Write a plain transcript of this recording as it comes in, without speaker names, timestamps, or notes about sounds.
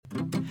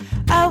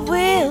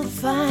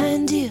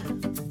and you.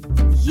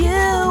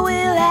 You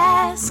will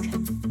ask,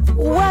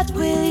 what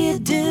will you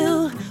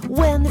do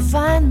when they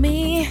find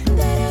me?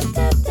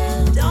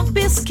 Don't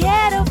be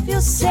scared of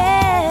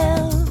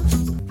yourself.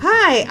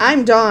 Hi,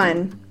 I'm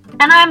Dawn.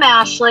 And I'm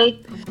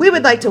Ashley. We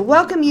would like to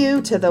welcome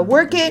you to the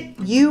Work It,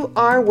 You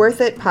Are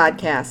Worth It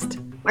podcast.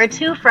 Where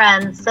two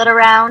friends sit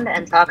around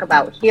and talk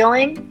about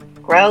healing,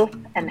 growth,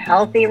 and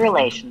healthy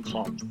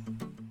relationships.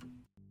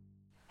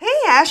 Hey,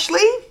 Ashley.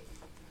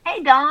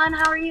 Hey, Dawn,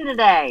 how are you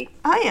today?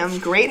 I am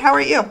great. How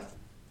are you?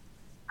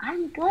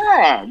 I'm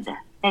good.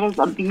 It is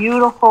a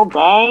beautiful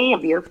day, a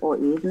beautiful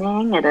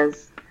evening. It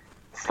is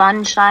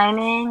sun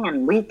shining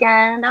and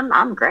weekend.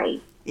 I'm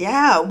great.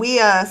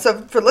 Yeah, so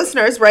for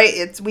listeners,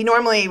 right, we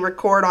normally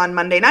record on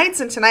Monday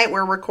nights, and tonight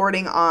we're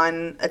recording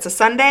it's a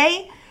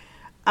Sunday.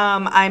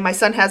 My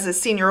son has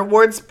his senior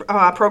awards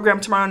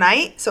program tomorrow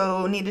night,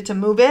 so needed to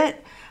move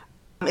it.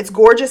 It's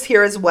gorgeous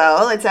here as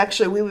well. It's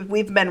actually,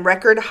 we've been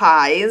record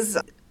highs.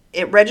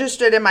 It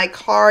registered in my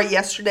car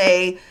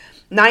yesterday,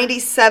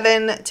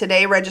 97.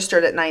 Today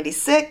registered at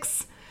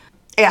 96.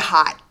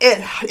 Hot.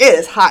 It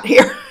is hot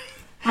here.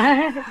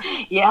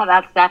 Yeah,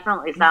 that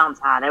definitely sounds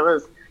hot. I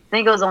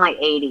think it was only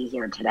 80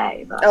 here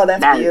today. But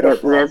that's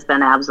beautiful. It's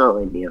been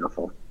absolutely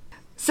beautiful.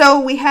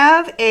 So we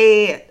have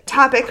a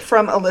topic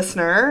from a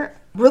listener.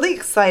 Really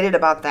excited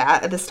about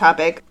this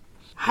topic.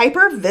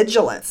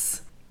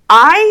 Hypervigilance.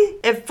 I,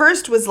 at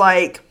first, was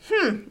like,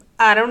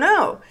 I don't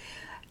know.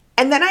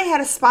 And then I had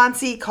a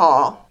sponsee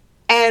call,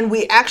 and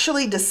we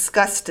actually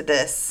discussed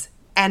this,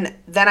 and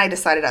then I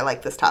decided I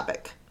like this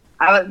topic.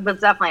 I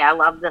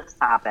love this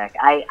topic.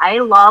 I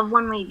love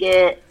when we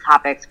get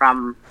topics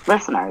from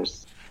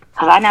listeners,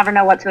 because I never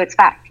know what to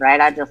expect, right?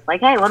 I just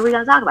like, hey, what are we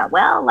going to talk about?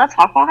 Well, let's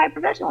talk about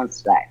hypervigilance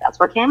today. That's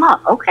what came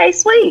up. Okay,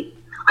 sweet.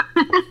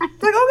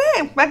 It's like,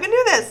 okay, I can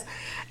do this.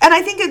 And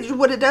I think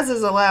what it does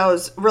is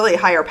allows really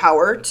higher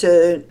power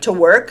to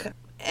work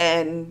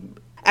and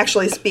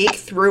actually speak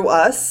through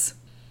us.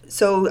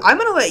 So I'm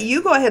going to let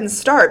you go ahead and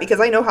start, because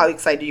I know how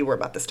excited you were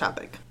about this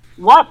topic.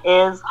 What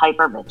is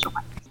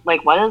hypervigilance?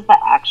 Like, what is the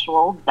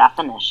actual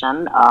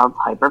definition of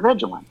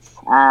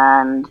hypervigilance?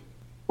 And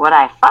what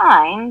I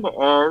find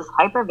is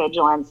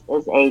hypervigilance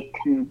is a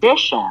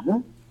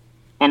condition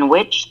in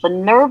which the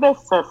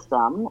nervous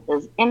system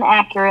is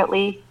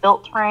inaccurately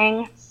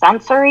filtering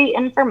sensory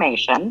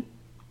information,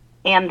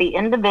 and the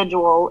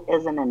individual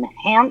is in an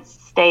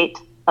enhanced state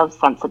of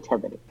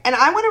sensitivity. And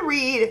I want to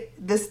read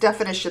this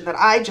definition that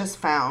I just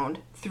found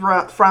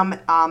from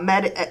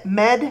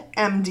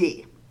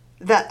MedMD.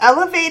 The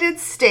elevated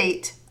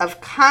state of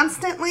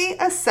constantly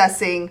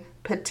assessing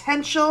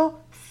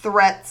potential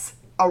threats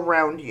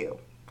around you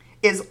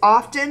is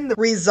often the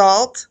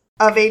result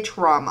of a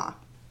trauma.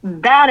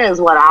 That is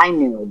what I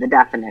knew the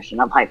definition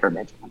of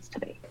hypervigilance to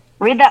be.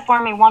 Read that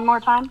for me one more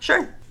time.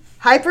 Sure.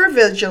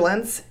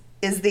 Hypervigilance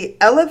is the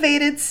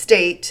elevated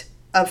state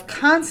of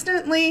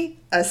constantly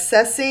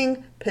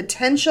assessing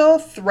potential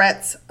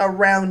threats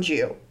around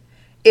you,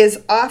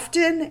 is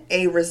often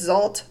a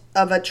result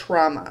of a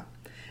trauma.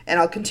 And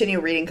I'll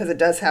continue reading because it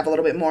does have a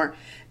little bit more.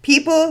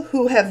 People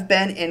who have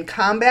been in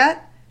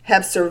combat,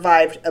 have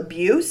survived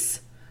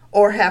abuse,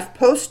 or have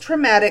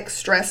post-traumatic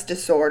stress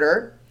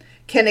disorder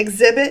can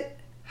exhibit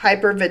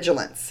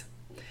hypervigilance.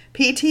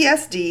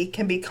 PTSD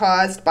can be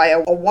caused by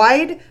a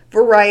wide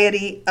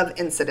variety of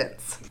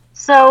incidents.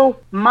 So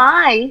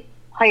my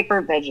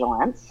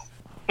hypervigilance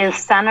is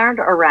centered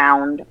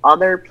around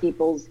other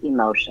people's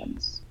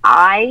emotions.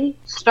 I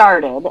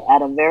started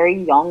at a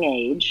very young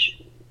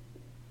age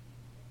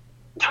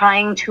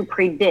trying to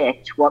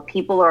predict what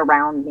people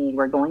around me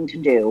were going to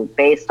do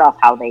based off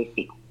how they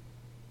feel.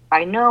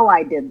 I know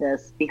I did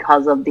this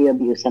because of the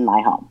abuse in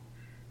my home.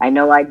 I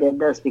know I did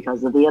this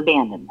because of the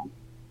abandonment.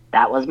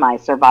 That was my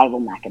survival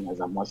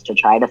mechanism, was to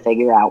try to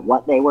figure out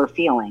what they were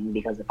feeling,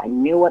 because if I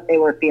knew what they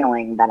were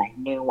feeling, then I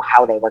knew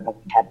how they were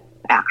going to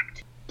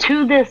act.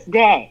 To this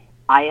day,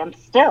 I am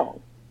still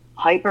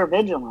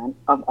hypervigilant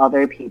of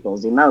other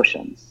people's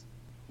emotions.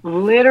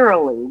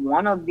 Literally,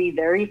 one of the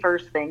very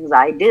first things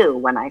I do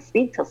when I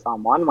speak to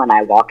someone, when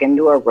I walk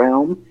into a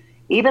room,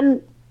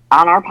 even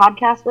on our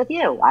podcast with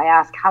you, I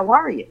ask, how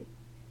are you?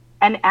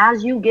 And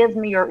as you give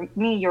me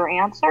your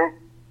answer,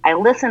 I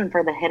listen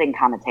for the hidden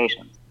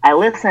connotations. I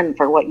listen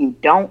for what you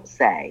don't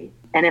say.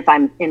 And if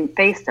I'm in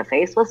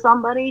face-to-face with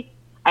somebody,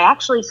 I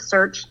actually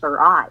search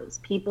their eyes.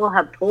 People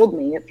have told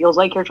me, it feels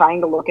like you're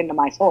trying to look into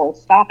my soul.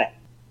 Stop it.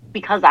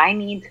 Because I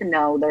need to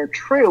know their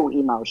true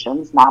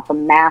emotions, not the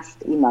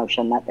masked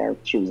emotion that they're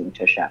choosing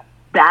to show.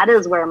 That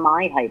is where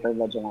my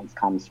hypervigilance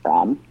comes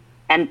from.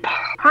 And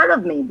part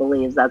of me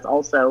believes that's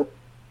also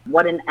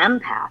what an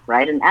empath,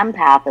 right? An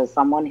empath is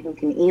someone who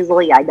can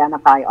easily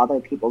identify other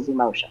people's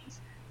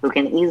emotions, who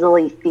can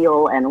easily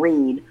feel and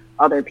read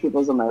other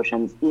people's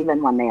emotions,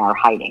 even when they are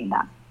hiding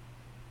them.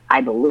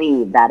 I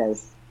believe that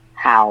is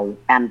how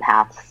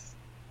empaths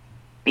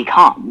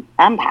become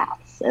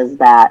empaths, is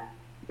that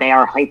they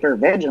are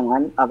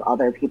hypervigilant of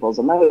other people's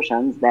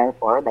emotions.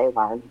 Therefore, they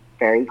learn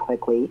very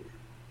quickly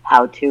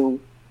how to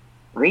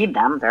read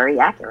them very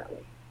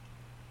accurately.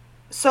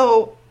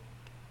 So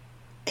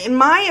in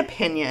my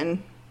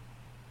opinion,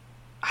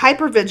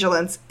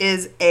 hypervigilance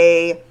is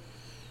a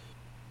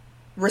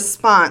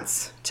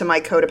response to my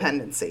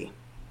codependency.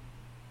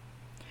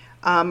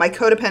 My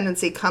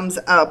codependency comes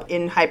up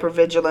in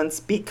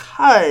hypervigilance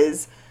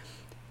because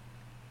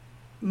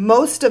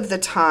most of the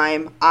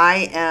time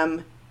I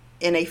am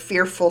in a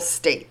fearful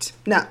state.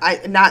 Not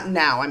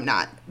now, I'm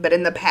not, but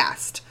in the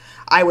past,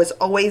 I was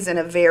always in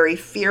a very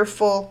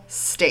fearful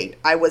state.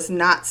 I was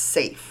not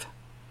safe.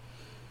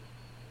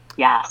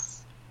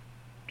 Yes.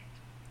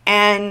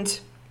 And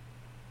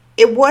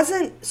it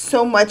wasn't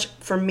so much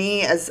for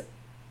me as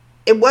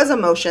it was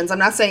emotions. I'm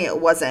not saying it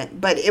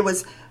wasn't, but it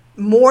was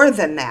more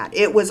than that.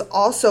 It was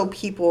also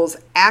people's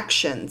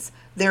actions,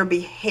 their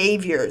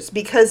behaviors.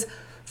 Because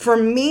for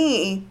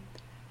me,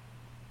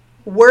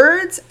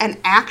 words and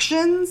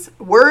actions,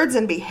 words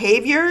and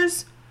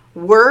behaviors,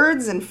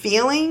 words and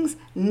feelings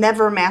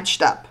never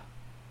matched up.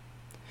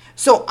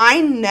 So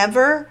I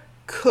never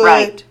could,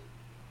 Right.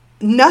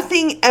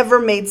 Nothing ever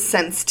made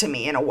sense to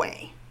me in a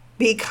way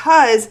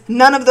because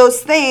none of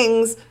those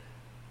things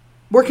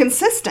were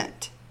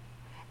consistent.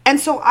 And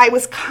so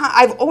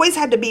I've always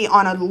had to be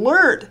on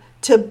alert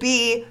to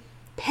be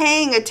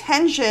paying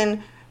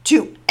attention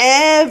to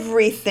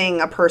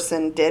everything a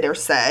person did or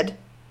said,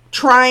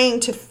 trying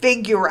to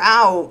figure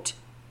out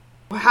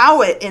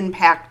how it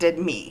impacted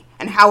me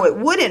and how it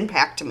would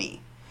impact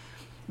me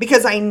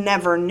because I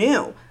never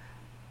knew.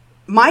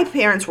 My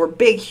parents were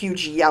big,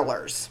 huge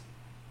yellers.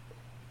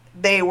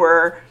 They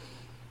were,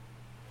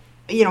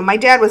 my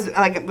dad was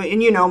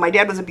my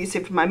dad was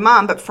abusive to my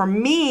mom, but for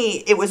me,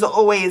 it was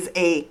always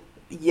a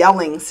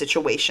yelling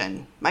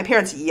situation. My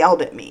parents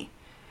yelled at me,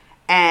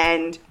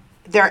 and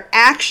their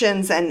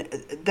actions and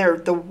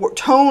the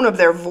tone of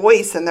their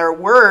voice and their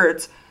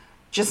words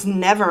just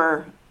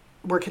never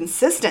were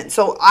consistent.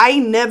 So I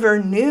never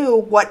knew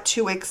what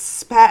to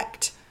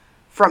expect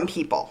from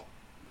people.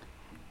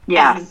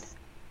 Yes.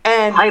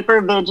 And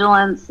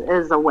hypervigilance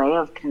is a way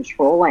of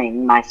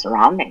controlling my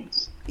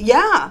surroundings.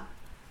 Yeah.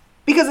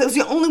 Because it was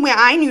the only way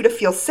I knew to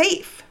feel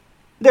safe.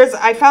 There was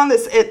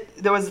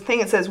a thing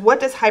that says,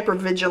 what does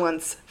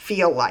hypervigilance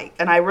feel like?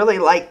 And I really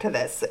liked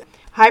this.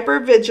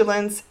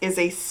 Hypervigilance is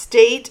a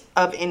state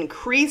of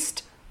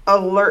increased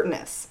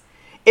alertness.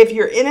 If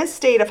you're in a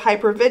state of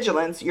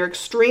hypervigilance, you're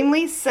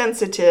extremely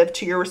sensitive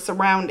to your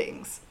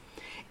surroundings.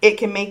 It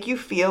can make you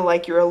feel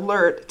like you're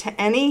alert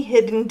to any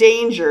hidden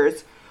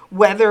dangers,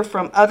 whether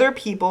from other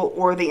people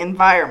or the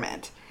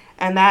environment.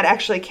 And that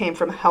actually came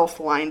from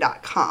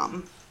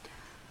healthline.com.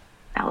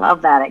 I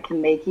love that. It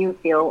can make you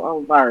feel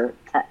alert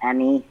to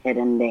any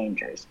hidden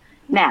dangers.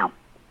 Now,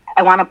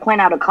 I want to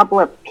point out a couple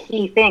of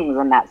key things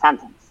in that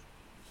sentence.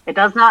 It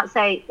does not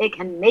say it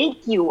can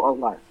make you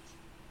alert.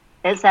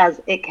 It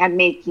says it can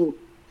make you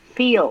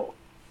feel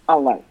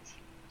alert.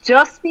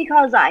 Just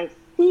because I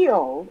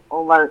feel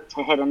alert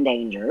to hidden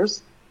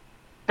dangers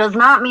does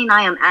not mean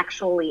I am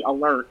actually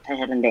alert to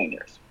hidden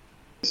dangers.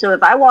 So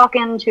if I walk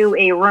into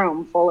a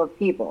room full of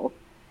people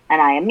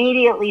and I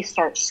immediately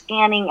start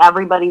scanning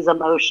everybody's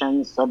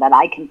emotions so that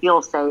I can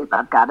feel safe,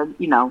 I've got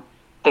to,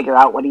 figure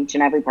out what each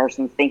and every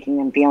person's thinking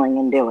and feeling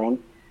and doing.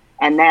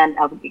 And then,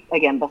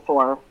 again,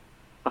 before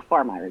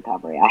my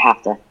recovery, I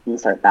have to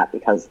insert that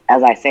because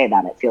as I say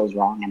that, it feels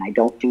wrong and I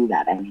don't do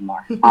that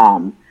anymore.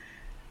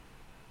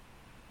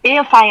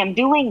 If I am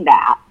doing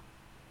that,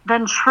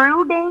 then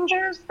true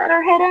dangers that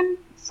are hidden,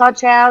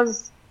 such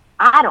as,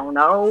 I don't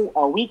know,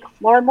 a weak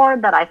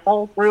floorboard that I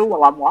fall through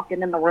while I'm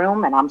walking in the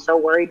room and I'm so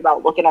worried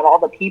about looking at all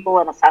the people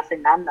and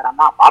assessing them that I'm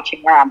not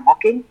watching where I'm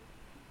walking.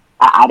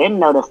 I didn't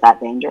notice that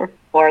danger.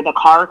 Or the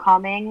car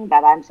coming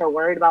that I'm so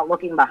worried about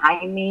looking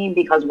behind me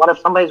because what if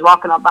somebody's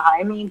walking up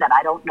behind me that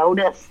I don't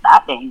notice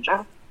that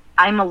danger?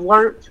 I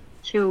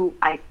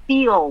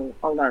feel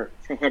alert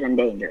to hidden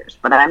dangers,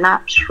 but I'm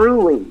not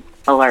truly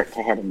alert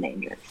to hidden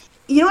dangers.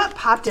 You know what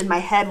popped in my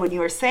head when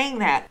you were saying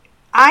that?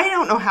 I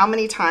don't know how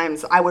many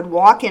times I would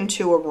walk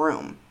into a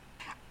room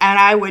and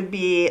I would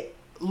be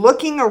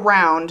looking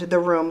around the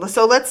room.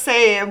 So let's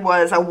say it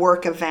was a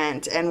work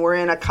event and we're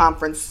in a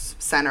conference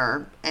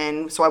center.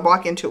 And so would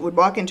walk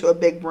into a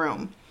big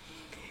room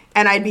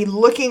and I'd be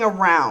looking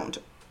around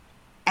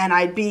and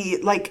I'd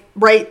be like,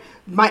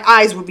 my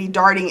eyes would be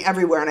darting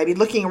everywhere and I'd be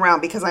looking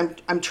around because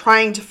I'm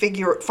trying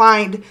to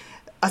find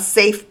a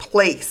safe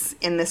place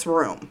in this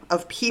room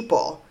of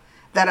people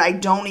that I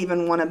don't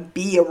even want to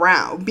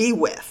be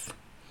with.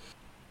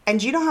 And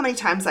do you know how many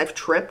times I've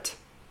tripped?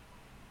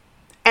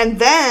 And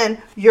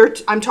then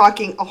I'm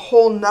talking a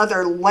whole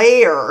nother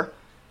layer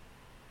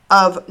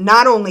of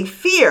not only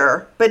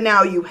fear, but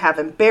now you have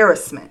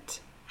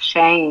embarrassment.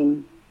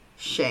 Shame.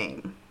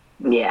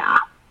 Yeah.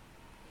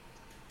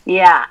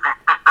 Yeah,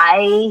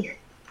 I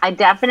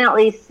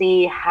definitely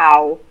see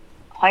how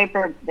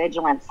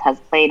hypervigilance has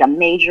played a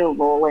major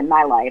role in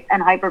my life,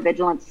 and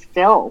hypervigilance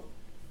still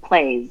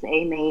plays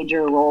a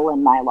major role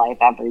in my life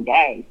every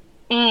day.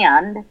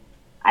 And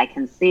I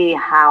can see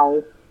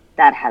how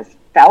that has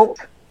felt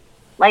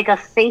like a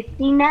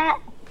safety net,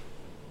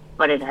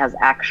 but it has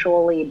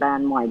actually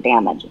been more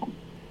damaging.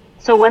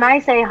 So when I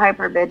say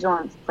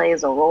hypervigilance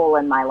plays a role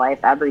in my life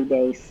every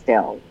day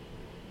still,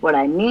 what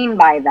I mean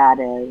by that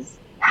is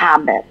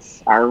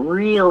habits are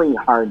really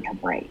hard to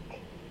break.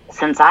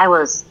 Since I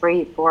was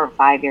 3, 4,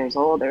 5 years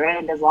old, or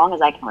and as long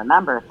as I can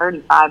remember,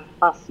 35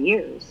 plus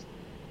years,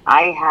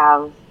 I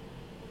have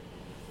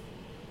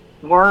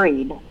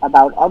worried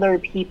about other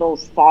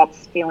people's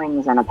thoughts,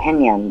 feelings, and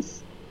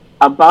opinions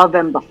above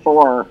and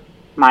before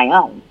my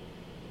own.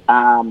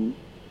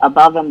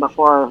 Above and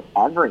before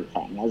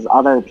everything is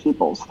other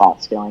people's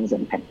thoughts, feelings,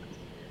 and opinions.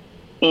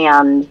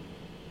 And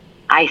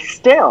I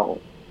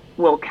still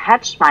will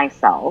catch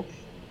myself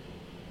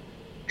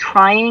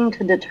trying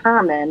to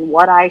determine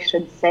what I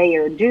should say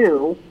or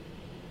do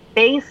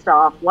based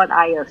off what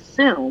I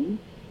assume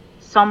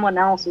someone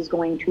else is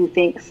going to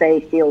think, say,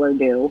 feel, or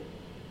do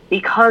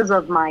because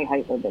of my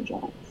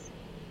hypervigilance,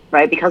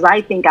 right? Because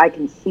I think I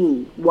can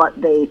see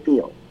what they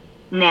feel.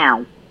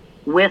 Now,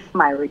 with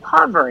my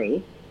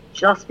recovery,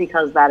 just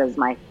because that is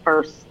my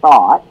first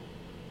thought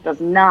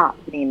does not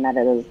mean that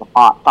it is the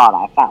thought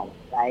I followed,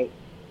 right?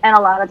 And a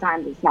lot of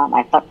times it's not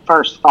my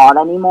first thought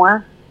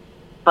anymore,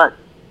 but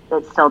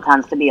it still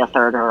tends to be a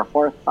third or a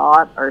fourth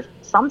thought, or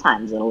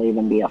sometimes it'll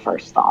even be a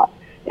first thought,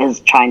 is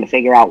trying to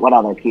figure out what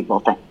other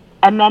people think.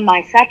 And then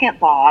my second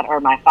thought,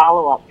 or my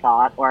follow-up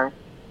thought, or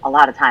a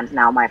lot of times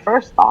now my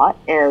first thought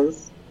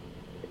is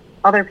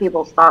other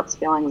people's thoughts,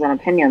 feelings, and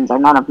opinions are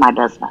none of my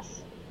business.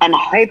 And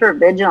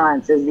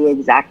hypervigilance is the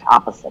exact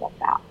opposite of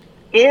that.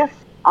 If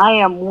I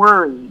am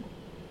worried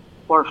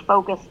or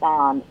focused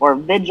on or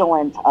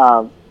vigilant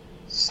of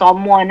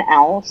someone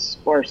else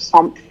or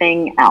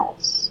something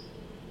else,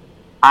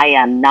 I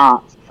am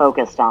not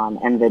focused on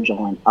and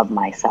vigilant of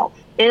myself.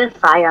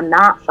 If I am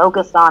not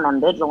focused on and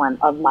vigilant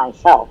of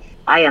myself,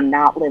 I am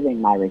not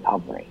living my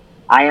recovery.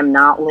 I am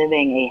not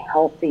living a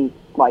healthy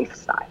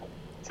lifestyle.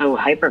 So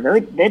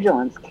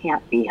hypervigilance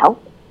can't be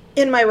healthy.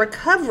 In my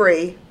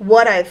recovery,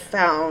 what I've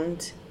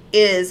found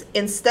is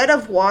instead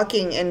of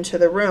walking into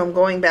the room,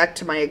 going back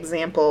to my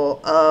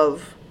example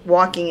of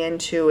walking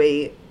into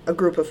a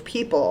group of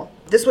people,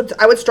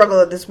 I would struggle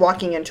with this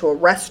walking into a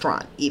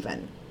restaurant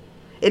even.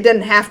 It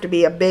didn't have to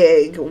be a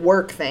big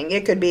work thing.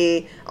 It could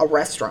be a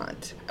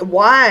restaurant.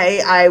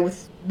 Why I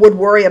would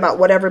worry about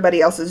what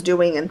everybody else is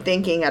doing and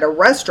thinking at a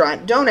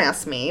restaurant, don't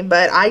ask me,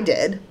 but I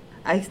did.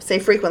 I say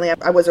frequently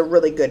I was a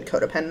really good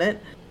codependent.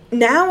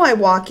 Now I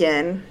walk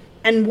in,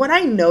 and what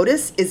I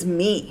notice is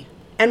me.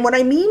 And what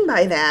I mean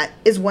by that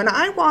is when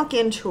I walk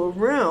into a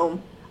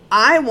room,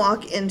 I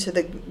walk into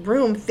the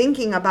room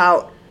thinking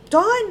about,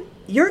 Dawn,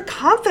 you're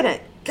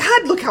confident.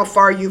 God, look how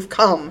far you've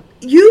come.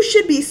 You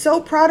should be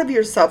so proud of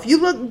yourself. You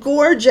look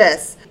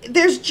gorgeous.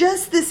 There's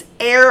just this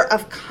air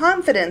of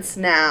confidence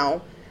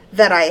now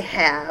that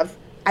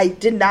I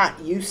did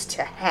not used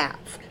to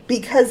have.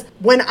 Because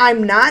when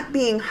I'm not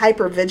being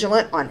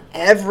hypervigilant on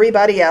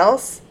everybody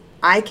else,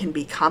 I can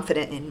be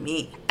confident in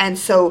me. And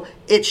so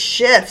it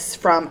shifts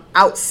from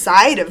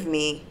outside of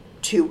me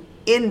to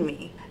in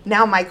me.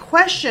 Now my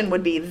question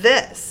would be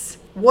this.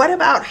 What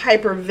about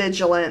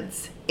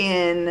hypervigilance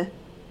in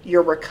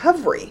your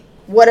recovery?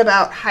 What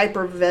about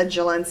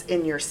hypervigilance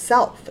in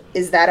yourself?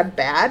 Is that a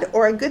bad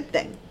or a good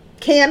thing?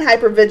 Can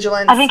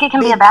hypervigilance I think it can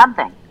be a bad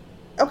thing.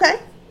 Okay.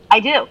 I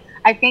do.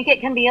 I think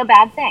it can be a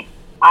bad thing.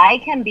 I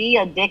can be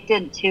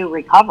addicted to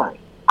recovery.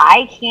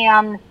 I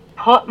can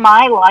put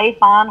my life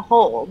on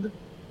hold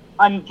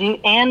and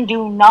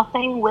do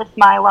nothing with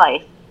my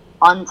life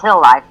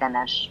until I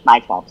finish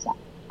my 12 steps.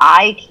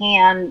 I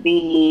can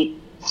be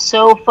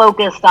so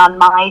focused on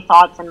my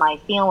thoughts and my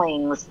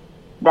feelings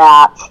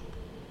that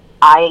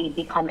I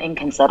become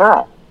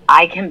inconsiderate.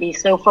 I can be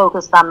so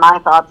focused on my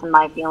thoughts and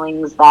my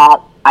feelings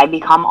that I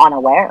become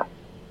unaware.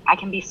 I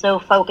can be so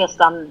focused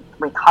on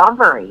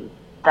recovery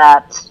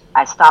that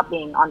I stop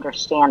being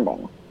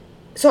understanding.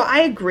 So I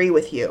agree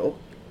with you.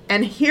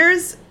 And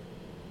here's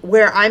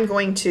where I'm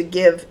going to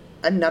give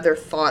another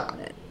thought on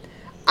it.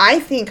 I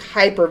think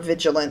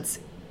hypervigilance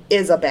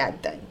is a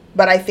bad thing,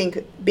 but I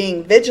think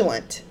being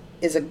vigilant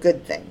is a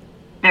good thing.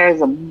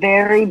 There's a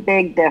very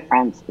big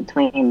difference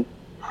between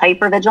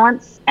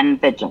hypervigilance and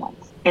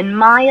vigilance. In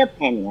my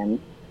opinion,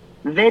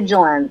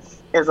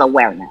 vigilance is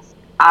awareness.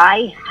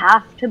 I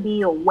have to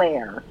be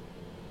aware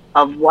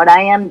of what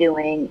I am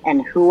doing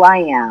and who I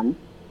am,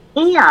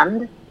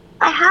 and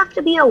I have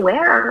to be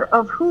aware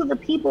of who the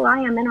people I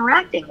am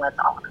interacting with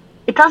are.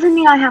 It doesn't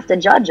mean I have to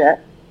judge it.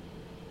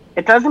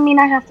 It doesn't mean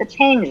I have to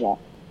change it,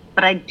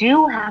 but I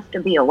do have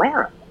to be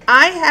aware of it.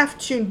 I have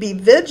to be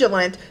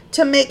vigilant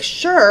to make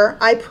sure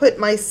I put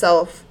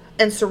myself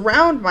and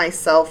surround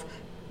myself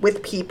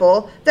with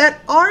people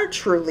that are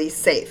truly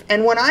safe.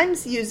 And when I'm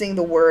using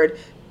the word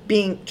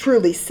being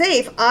truly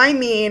safe, I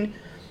mean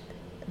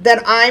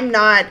that I'm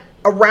not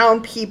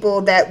around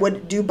people that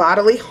would do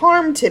bodily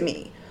harm to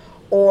me,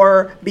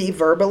 or be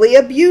verbally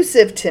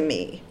abusive to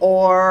me,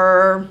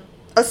 or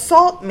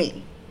assault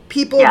me.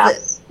 People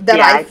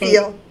that I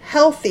feel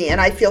healthy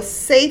and I feel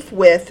safe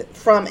with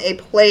from a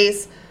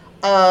place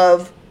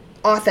of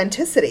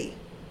authenticity.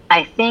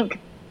 I think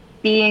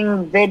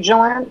being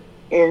vigilant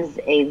is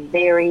a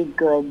very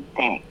good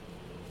thing.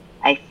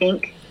 I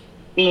think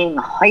being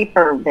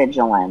hyper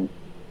vigilant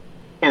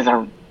is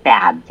a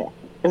bad thing,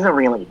 is a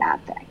really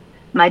bad thing.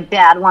 My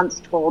dad once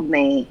told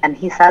me, and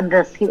he said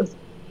this, he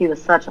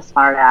was such a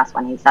smart ass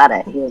when he said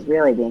it. He was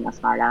really being a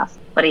smart ass.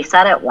 But he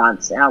said it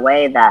once in a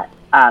way that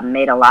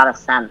made a lot of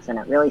sense, and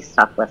it really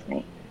stuck with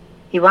me.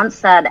 He once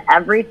said,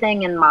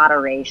 everything in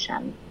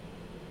moderation,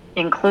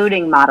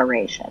 including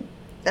moderation.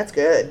 That's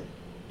good,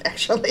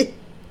 actually.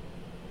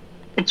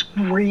 It's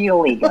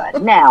really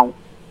good. Now,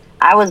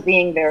 I was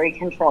being very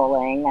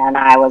controlling, and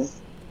I was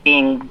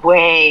being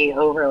way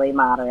overly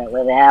moderate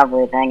with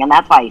everything, and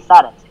that's why he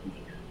said it to me.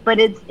 But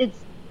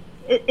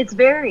it's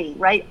very,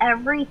 right?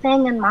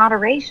 Everything in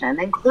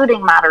moderation,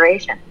 including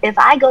moderation. If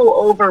I go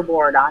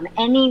overboard on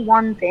any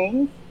one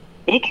thing,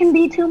 it can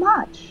be too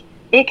much.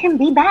 It can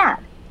be bad.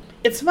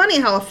 It's funny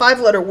how a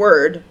 5-letter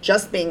word,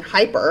 just being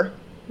hyper,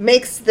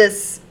 makes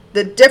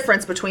the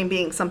difference between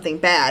being something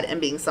bad and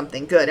being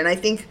something good. And I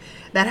think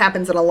that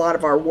happens in a lot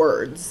of our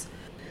words.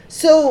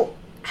 So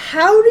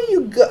how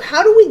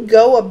do we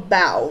go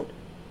about,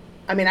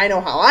 I mean, I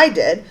know how I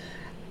did,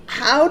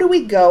 how do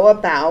we go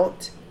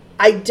about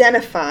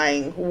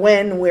identifying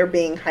when we're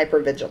being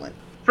hypervigilant?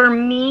 For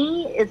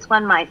me, it's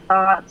when my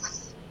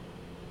thoughts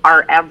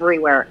are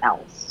everywhere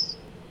else.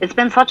 It's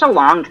been such a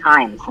long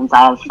time since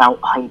I have felt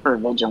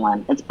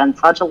hypervigilant. It's been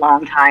such a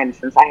long time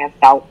since I have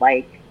felt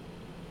like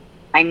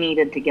I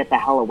needed to get the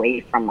hell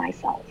away from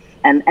myself.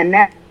 And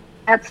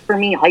that's for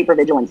me,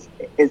 hypervigilance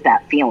is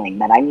that feeling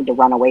that I need to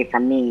run away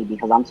from me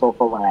because I'm so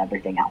full of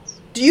everything else.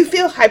 Do you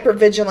feel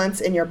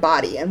hypervigilance in your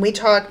body? And we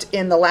talked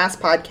in the last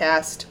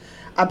podcast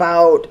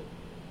about,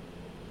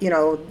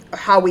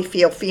 how we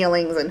feel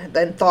feelings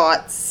and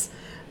thoughts.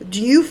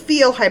 Do you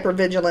feel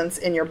hypervigilance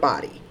in your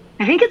body?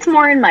 I think it's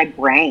more in my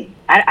brain.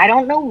 I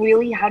don't know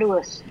really how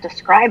to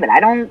describe it.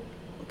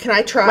 Can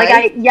I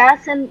try?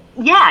 Yes, and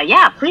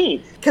yeah,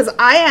 please. Because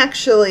I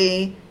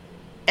actually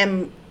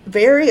am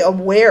very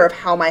aware of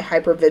how my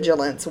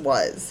hypervigilance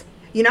was.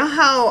 You know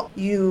how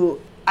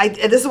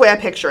this is the way I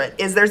picture it,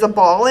 is there's a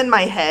ball in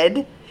my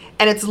head,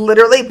 and it's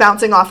literally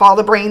bouncing off all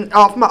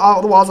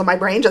the walls of my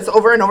brain, just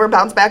over and over,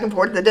 bounce back and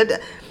forth,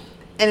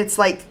 and it's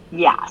like,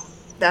 yes.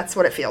 That's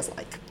what it feels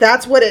like.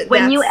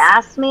 When you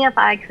asked me if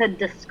I could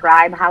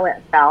describe how it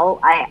felt,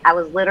 I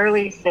was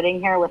literally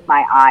sitting here with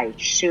my eyes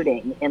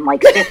shooting in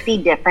like 50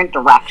 different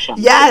directions.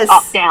 Yes. Like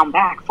up, down,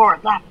 back,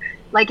 forth, left.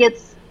 Like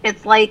it's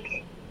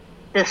like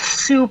this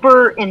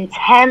super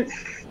intense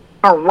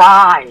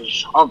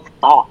barrage of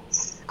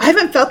thoughts. I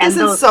haven't felt this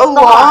in so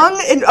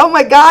long. And oh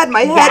my God,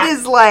 my head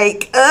is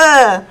like,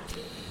 ugh.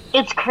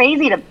 It's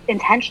crazy to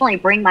intentionally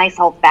bring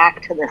myself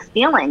back to this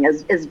feeling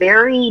is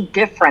very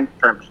different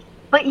for me.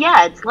 But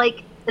yeah, it's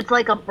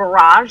like a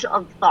barrage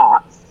of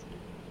thoughts,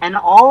 and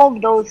all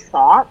of those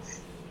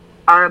thoughts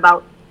are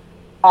about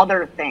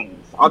other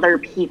things, other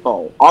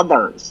people,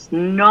 others.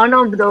 None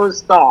of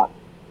those thoughts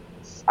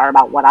are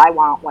about what I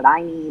want, what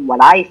I need,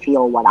 what I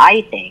feel, what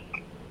I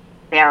think.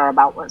 They are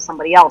about what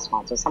somebody else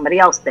wants, what somebody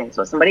else thinks,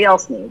 what somebody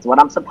else needs, what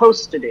I'm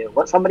supposed to do,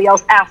 what somebody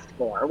else asked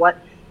for.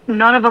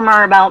 None of them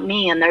are about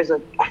me, and there's a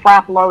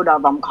crap load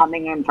of them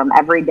coming in from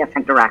every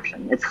different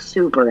direction. It's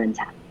super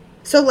intense.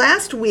 So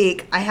last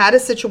week, I had a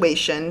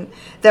situation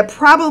that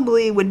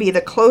probably would be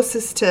the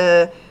closest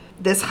to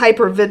this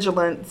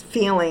hypervigilant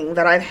feeling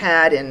that I've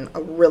had in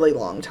a really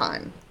long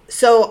time.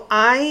 So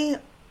I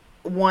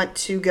want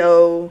to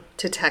go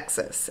to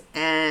Texas,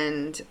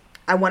 and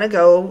I want to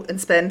go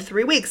and spend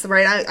 3 weeks,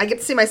 right? I get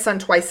to see my son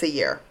twice a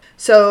year.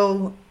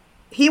 So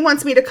he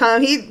wants me to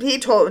come.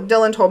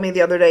 Dylan told me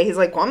the other day, he's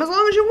like, come as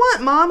long as you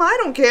want, Mom. I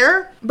don't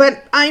care.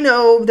 But I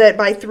know that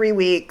by 3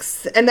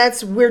 weeks, and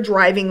we're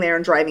driving there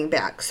and driving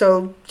back.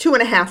 So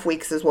 2.5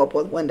 weeks is what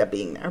we'll end up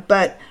being there.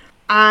 But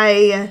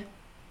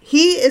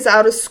he is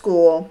out of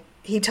school.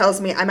 He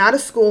tells me I'm out of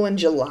school in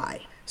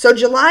July. So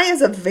July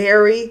is a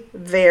very,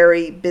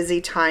 very busy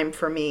time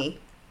for me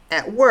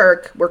at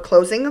work. We're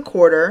closing a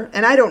quarter.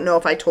 And I don't know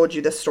if I told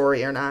you this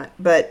story or not,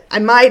 but I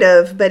might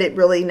have, but it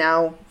really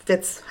now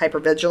fits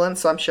hypervigilance,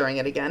 so I'm sharing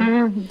it again.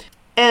 Mm-hmm.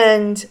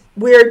 And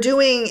we're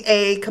doing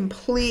a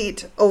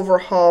complete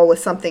overhaul with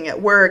something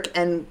at work.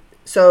 And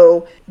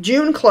so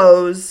June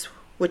close,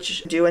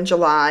 which due in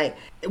July,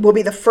 will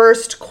be the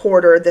first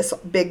quarter this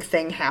big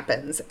thing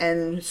happens.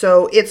 And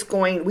so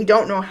we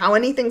don't know how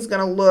anything's going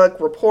to look,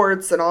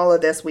 reports and all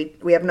of this.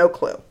 We have no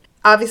clue.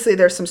 Obviously,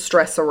 there's some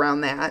stress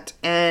around that.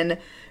 And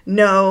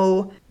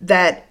know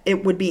that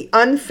it would be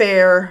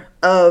unfair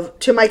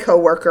to my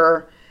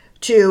coworker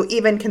to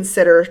even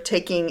consider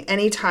taking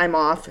any time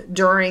off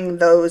during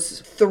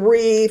those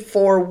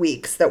 3-4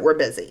 weeks that we're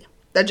busy.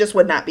 That just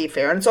would not be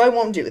fair, and so I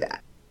won't do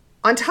that.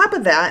 On top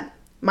of that,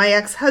 my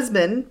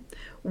ex-husband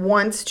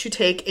wants to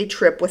take a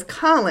trip with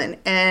Colin,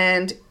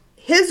 and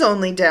his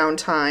only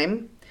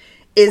downtime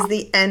is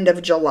the end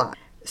of July.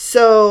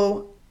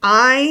 So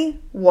I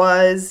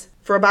was,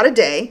 for about a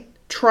day,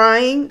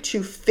 trying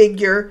to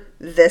figure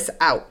this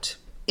out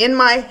in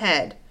my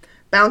head,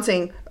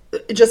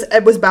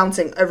 it was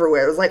bouncing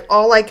everywhere. It was like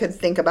all I could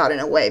think about in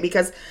a way,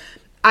 because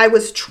I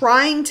was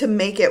trying to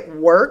make it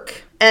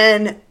work,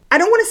 and I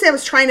don't want to say I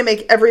was trying to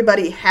make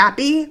everybody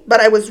happy, but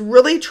I was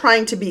really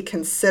trying to be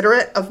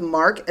considerate of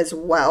Mark as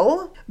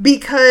well,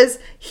 because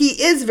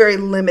he is very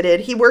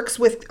limited. He works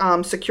with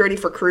security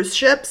for cruise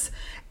ships,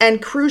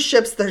 and cruise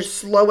ships, their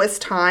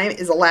slowest time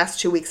is the last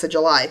 2 weeks of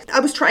July.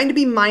 I was trying to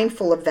be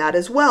mindful of that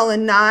as well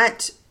and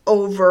not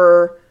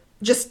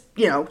just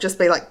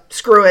be like,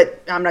 screw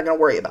it, I'm not going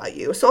to worry about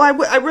you. So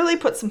I really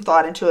put some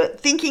thought into it,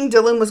 thinking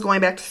Dylan was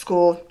going back to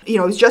school. He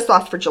was just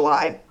off for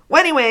July. Well,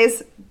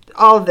 anyways,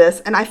 all of this,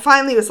 and I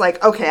finally was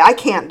like, okay, I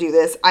can't do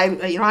this.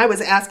 I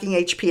was asking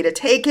HP to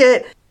take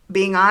it.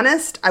 Being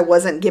honest, I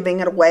wasn't giving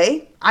it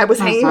away. I was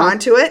hanging on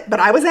to it, but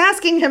I was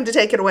asking him to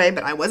take it away,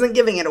 but I wasn't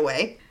giving it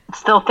away.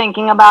 Still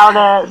thinking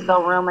about it,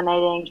 still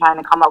ruminating, trying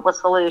to come up with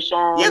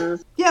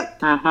solutions.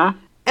 Yep.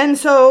 And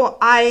so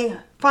I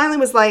finally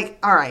was like,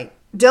 all right,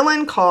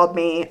 Dylan called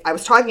me. I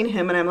was talking to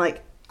him, and I'm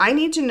like, I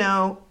need to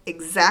know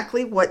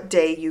exactly what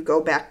day you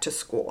go back to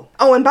school.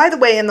 Oh, and by the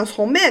way, in this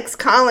whole mix,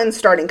 Colin's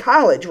starting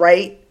college,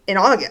 right, in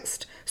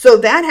August. So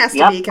that has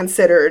to be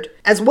considered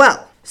as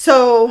well.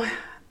 So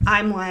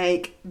I'm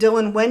like,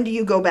 Dylan, when do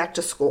you go back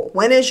to school?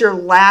 When is your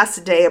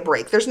last day of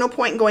break? There's no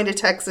point in going to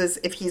Texas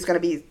if he's going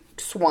to be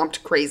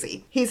swamped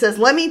crazy. He says,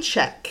 let me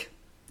check.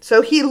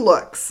 So he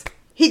looks.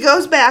 He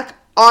goes back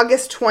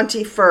August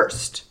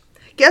 21st.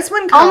 Guess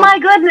when Colin... Oh my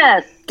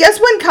goodness. Guess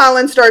when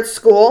Colin starts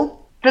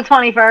school? The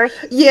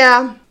 21st?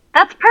 Yeah.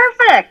 That's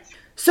perfect.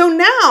 So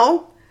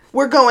now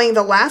we're going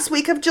the last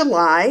week of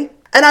July.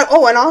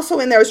 And also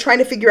in there, I was trying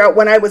to figure out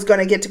when I was going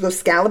to get to go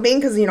scalloping,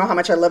 because you know how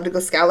much I love to go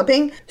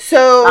scalloping.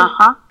 So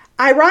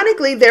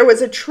ironically, there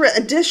was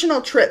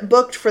additional trip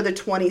booked for the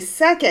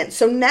 22nd.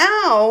 So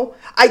now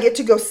I get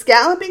to go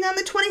scalloping on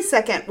the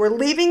 22nd. We're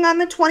leaving on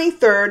the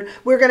 23rd.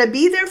 We're going to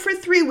be there for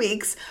 3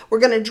 weeks. We're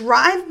going to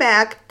drive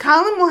back.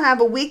 Colin will have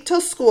a week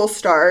till school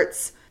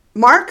starts.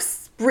 Mark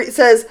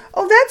says,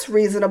 oh, that's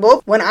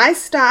reasonable. When I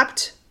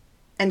stopped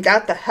and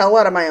got the hell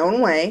out of my own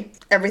way,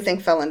 everything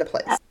fell into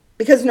place.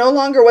 Because no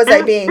longer was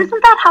I being...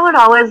 Isn't that how it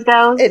always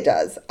goes? It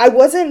does. I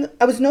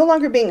was no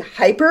longer being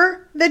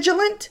hyper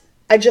vigilant.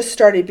 I just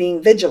started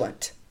being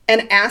vigilant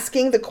and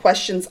asking the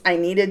questions I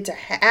needed to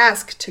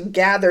ask to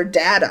gather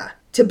data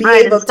to be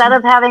able instead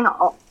of having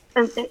all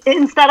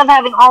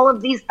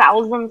of these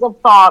thousands of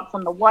thoughts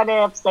and the what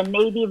ifs and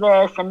maybe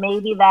this and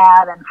maybe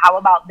that and how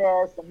about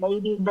this and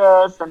maybe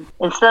this, and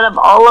instead of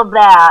all of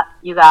that,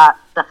 you got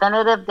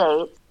definitive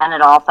dates and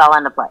it all fell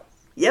into place.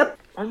 Yep.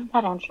 Isn't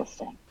that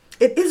interesting?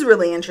 It is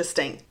really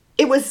interesting.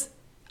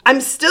 I'm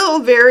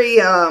still very,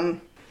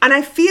 and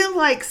I feel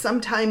like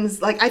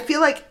sometimes, I feel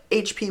like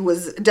HP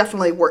was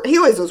definitely he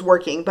always was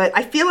working, but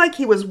I feel like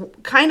he was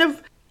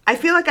I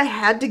feel like I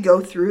had to go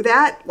through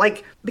that,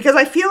 because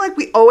I feel like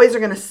we always are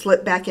going to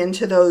slip back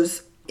into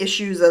those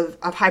issues of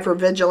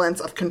hypervigilance,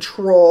 of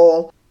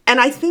control. And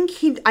I think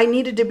I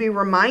needed to be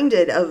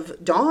reminded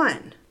of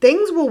Dawn.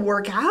 Things will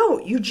work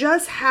out. You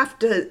just have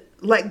to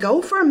let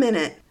go for a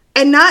minute.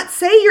 And not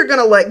say you're going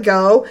to let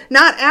go,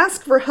 not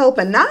ask for help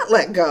and not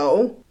let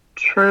go.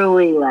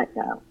 Truly let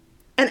go.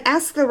 And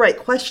ask the right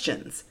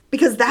questions,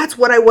 because that's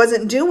what I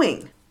wasn't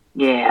doing.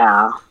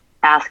 Yeah.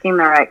 Asking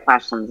the right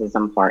questions is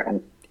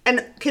important.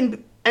 And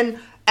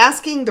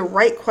asking the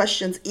right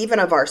questions even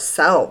of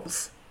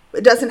ourselves.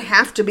 It doesn't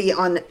have to be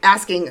on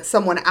asking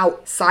someone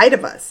outside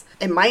of us.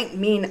 It might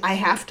mean I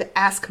have to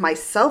ask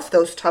myself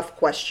those tough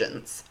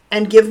questions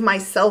and give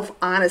myself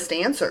honest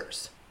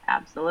answers.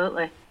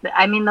 Absolutely.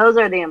 I mean, those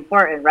are the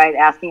important, right?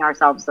 Asking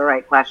ourselves the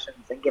right questions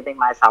and giving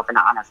myself an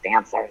honest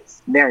answer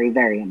is very,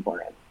 very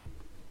important.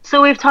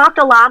 So we've talked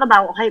a lot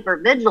about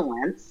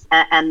hypervigilance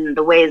and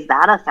the ways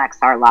that affects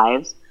our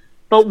lives,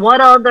 but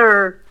what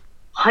other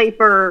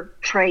hyper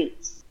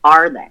traits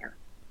are there?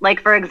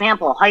 Like, for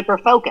example,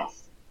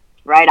 hyperfocus,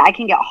 right? I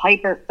can get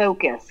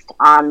hyper-focused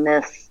on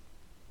this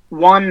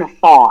one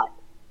thought,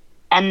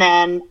 and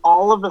then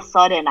all of a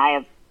sudden I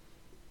have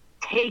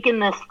taken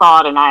this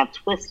thought and I have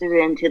twisted it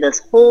into this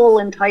whole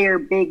entire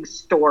big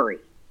story.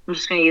 I'm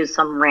just going to use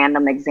some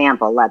random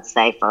example, let's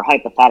say, for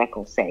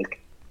hypothetical sake.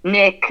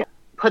 Nick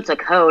puts a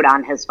code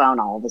on his phone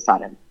all of a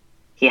sudden.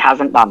 He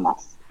hasn't done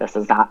this. This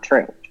is not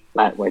true,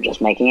 but we're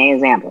just making an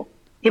example.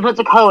 He puts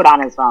a code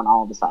on his phone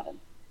all of a sudden.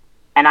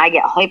 And I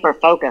get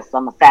hyper-focused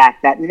on the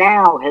fact that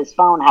now his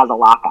phone has a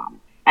lock on it.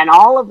 And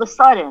all of a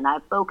sudden,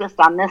 I've focused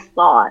on this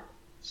thought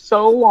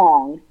so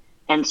long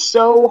and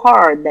so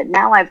hard that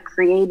now I've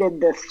created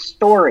this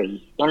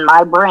story in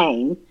my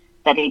brain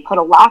that he put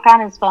a lock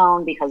on his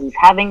phone because he's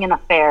having an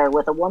affair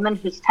with a woman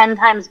who's 10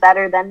 times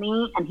better than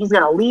me, and he's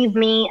going to leave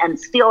me and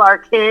steal our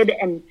kid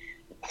and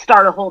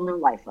start a whole new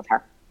life with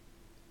her.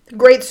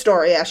 Great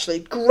story, Ashley.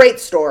 Great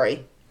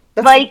story.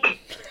 That's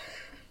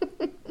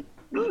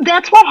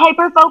what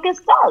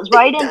hyperfocus does,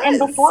 right? And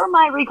before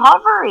my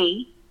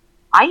recovery,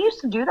 I used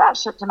to do that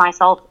shit to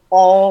myself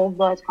all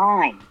the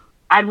time.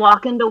 I'd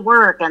walk into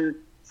work and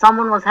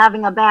someone was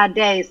having a bad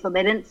day, so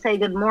they didn't say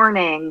good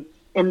morning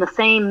in the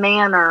same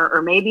manner,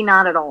 or maybe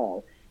not at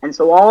all. And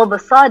so all of a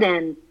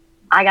sudden,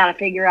 I got to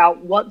figure out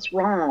what's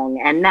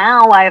wrong. And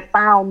now I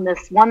found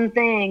this one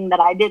thing that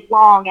I did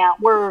wrong at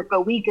work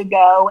a week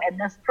ago, and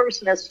this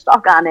person is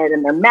stuck on it,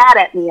 and they're mad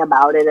at me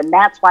about it, and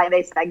that's why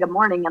they said good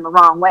morning in the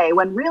wrong way,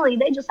 when really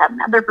they just haven't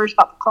had their first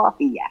cup of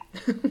coffee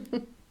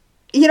yet.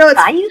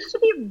 I used to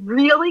be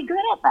really good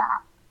at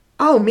that.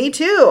 Oh, me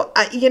too.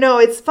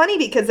 It's funny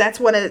because that's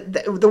one of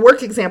the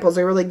work examples,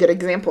 a really good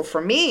example for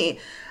me,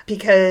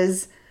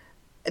 because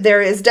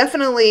there is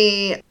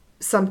definitely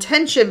some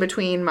tension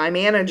between my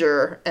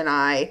manager and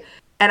I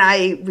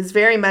was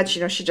very much,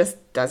 she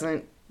just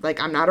doesn't,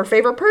 I'm not her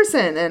favorite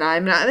person, and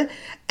I'm not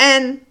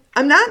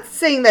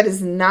saying that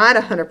is not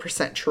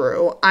 100%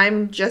 true.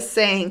 I'm just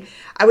saying,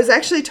 I was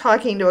actually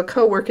talking to a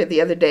coworker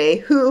the other day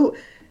who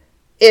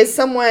is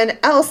someone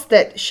else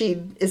that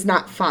she is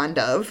not fond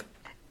of.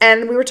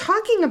 And we were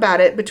talking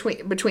about it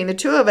between the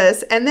two of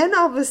us, and then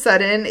all of a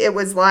sudden it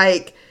was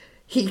like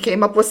he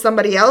came up with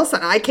somebody else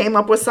and I came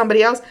up with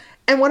somebody else.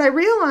 And what I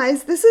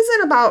realized, this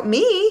isn't about me.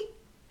 It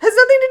has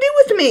nothing to do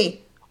with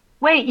me.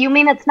 Wait, you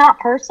mean it's not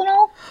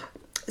personal?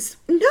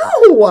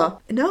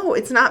 No,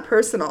 it's not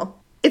personal.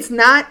 It's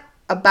not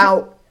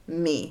about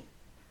me.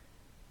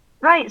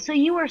 Right, so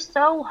you were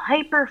so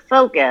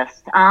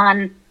hyper-focused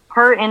on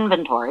her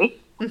inventory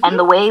and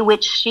the way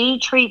which she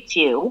treats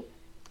you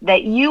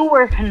that you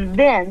were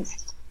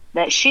convinced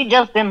that she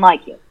just didn't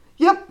like you.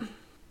 Yep.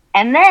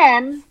 And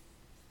then,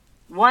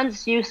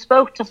 once you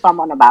spoke to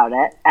someone about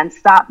it and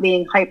stopped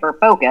being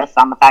hyper-focused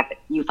on the fact that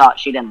you thought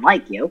she didn't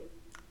like you,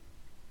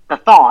 the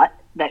thought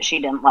that she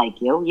didn't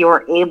like you, you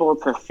were able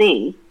to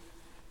see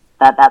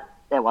that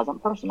it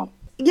wasn't personal.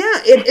 Yeah,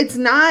 it's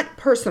not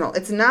personal.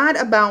 It's not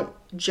about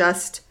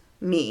just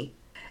me.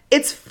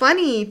 It's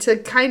funny to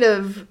kind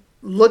of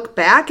look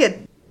back at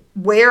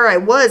where I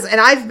was,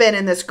 and I've been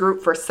in this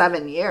group for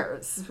 7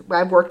 years.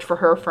 I've worked for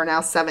her for now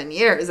 7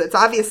 years. It's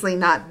obviously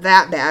not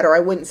that bad, or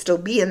I wouldn't still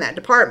be in that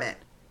department.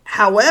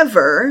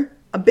 However,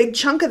 a big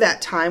chunk of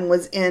that time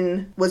was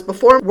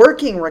before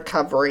working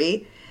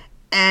recovery,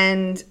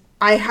 and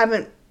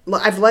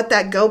I've let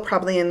that go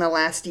probably in the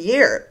last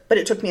year, but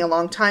it took me a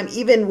long time,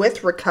 even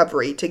with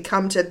recovery, to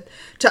come to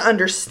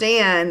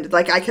understand,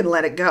 I can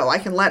let it go. I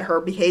can let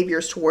her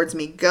behaviors towards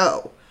me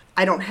go.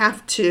 I don't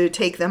have to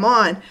take them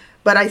on,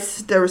 but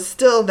there was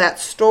still that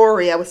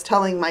story I was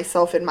telling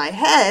myself in my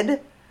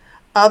head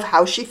of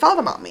how she felt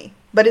about me.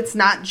 But it's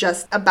not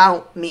just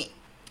about me.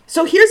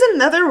 So here's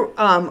another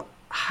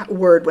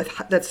word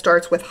that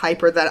starts with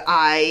hyper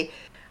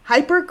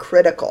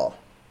hypercritical.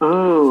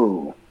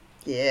 Ooh.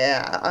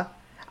 Yeah.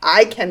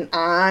 I can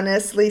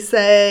honestly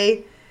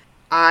say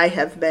I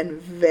have been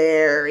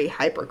very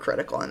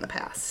hypercritical in the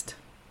past.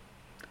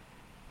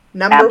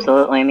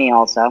 Absolutely, me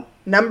also.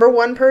 Number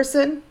one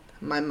person,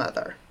 my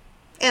mother.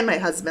 And my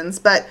husband's,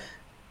 but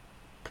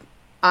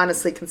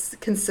honestly,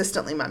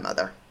 consistently my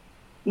mother.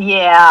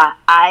 Yeah,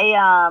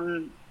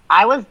 I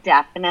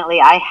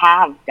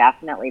have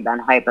definitely been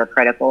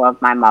hypercritical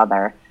of my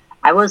mother.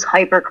 I was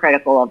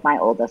hypercritical of my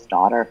oldest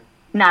daughter,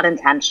 not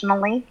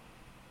intentionally,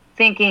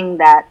 thinking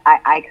that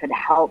I could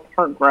help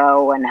her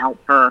grow and help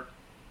her.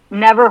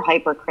 Never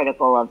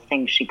hypercritical of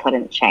things she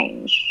couldn't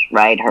change,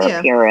 right? Her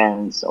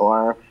appearance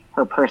or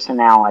her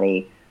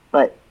personality.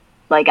 But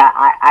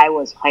I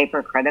was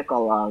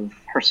hypercritical of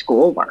her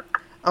schoolwork.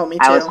 Oh, me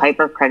too. I was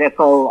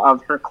hypercritical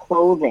of her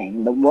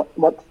clothing,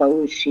 what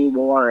clothes she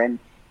wore, and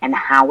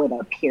how it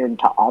appeared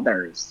to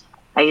others.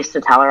 I used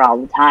to tell her all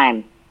the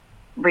time,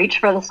 reach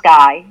for the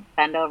sky,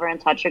 bend over and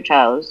touch your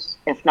toes.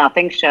 If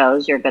nothing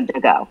shows, you're good to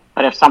go.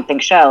 But if something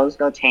shows,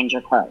 go change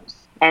your clothes.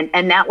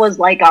 And that was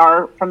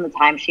from the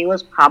time she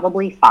was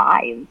probably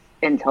 5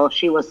 until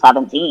she was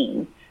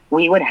 17.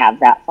 We would have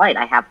that fight.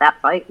 I have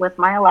that fight with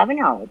my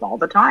 11-year-old all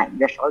the time.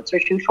 Your shorts are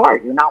too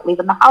short. You're not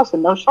leaving the house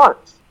in those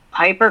shorts.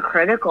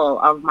 Hypercritical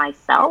of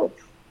myself.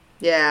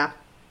 Yeah.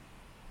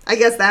 I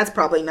guess that's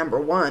probably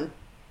number one.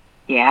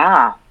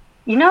 Yeah.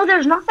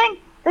 There's nothing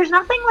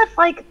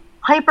with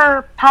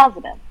hyper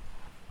positive,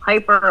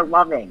 hyper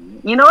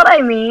loving. You know what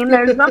I mean?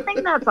 There's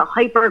nothing that's a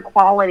hyper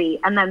quality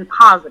and then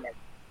positive.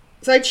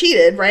 So I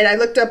cheated, right? I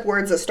looked up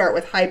words that start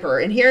with hyper,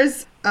 and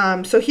here's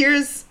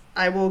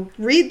I will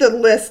read the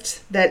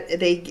list that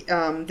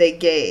they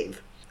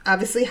gave.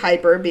 Obviously,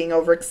 hyper being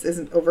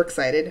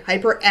overexcited,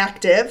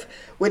 hyperactive,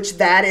 which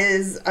that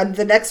is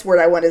the next word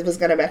I was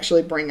going to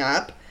actually bring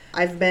up.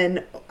 I've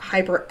been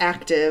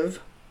hyperactive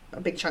a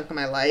big chunk of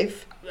my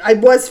life. I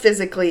was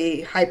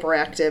physically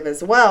hyperactive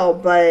as well,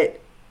 but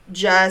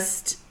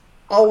just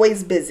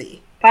always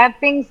busy. If I have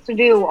things to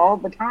do all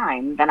the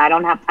time, then I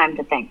don't have time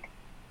to think.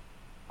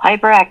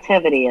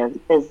 Hyperactivity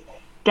is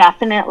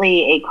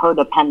definitely a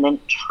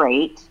codependent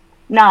trait.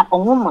 Not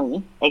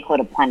only a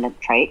codependent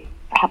trait,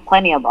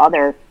 plenty of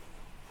other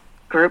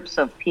groups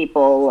of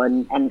people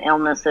and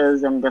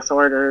illnesses and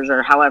disorders,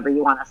 or however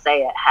you want to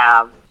say it,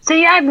 have. So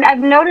yeah, I've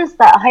noticed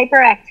that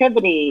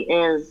hyperactivity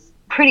is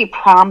pretty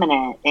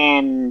prominent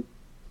in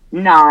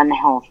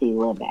non-healthy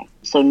living,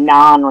 so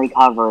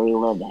non-recovery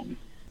living.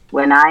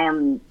 When I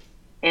am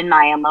in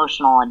my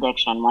emotional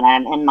addiction, when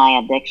I'm in my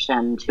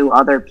addiction to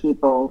other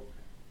people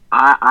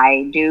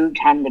I do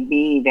tend to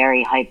be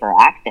very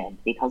hyperactive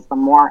because the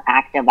more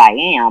active I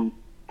am,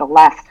 the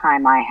less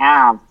time I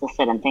have to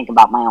sit and think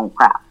about my own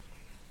crap.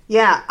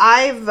 Yeah,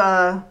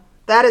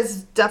 that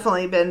has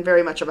definitely been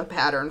very much of a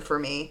pattern for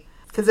me.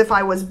 Because if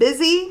I was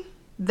busy,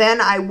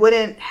 then I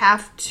wouldn't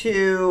have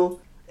to.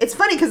 It's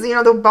funny because,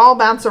 the ball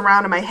bounces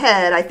around in my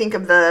head. I think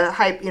of the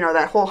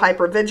that whole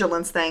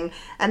hypervigilance thing.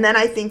 And then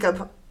I think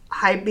of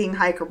being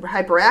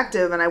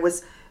hyperactive, and I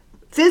was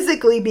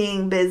physically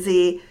being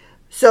busy,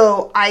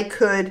 so I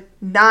could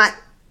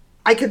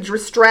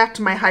distract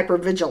my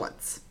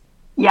hypervigilance.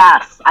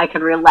 Yes, I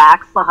could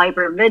relax the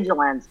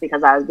hypervigilance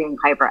because I was being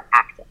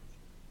hyperactive.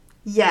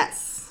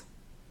 Yes.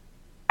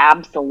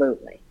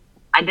 Absolutely.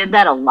 I did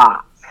that a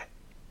lot.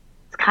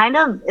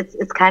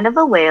 It's kind of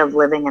a way of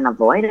living in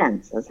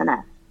avoidance, isn't it?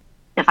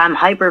 If I'm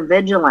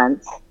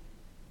hypervigilant,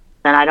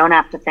 then I don't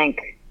have to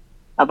think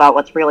about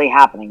what's really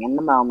happening in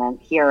the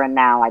moment, here and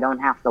now. I don't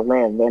have to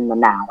live in the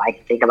now. I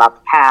can think about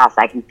the past.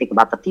 I can think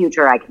about the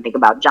future. I can think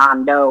about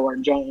John Doe or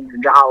Jane or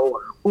Joe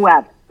or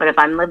whoever. But if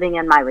I'm living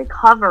in my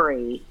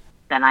recovery,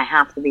 then I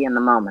have to be in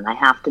the moment. I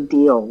have to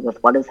deal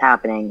with what is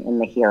happening in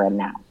the here and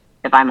now.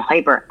 If I'm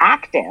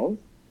hyperactive,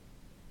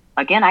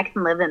 again, I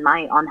can live in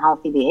my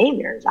unhealthy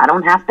behaviors. I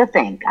don't have to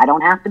think. I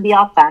don't have to be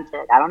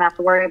authentic. I don't have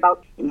to worry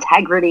about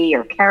integrity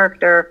or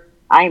character.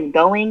 I am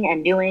going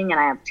and doing, and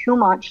I have too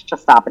much to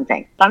stop and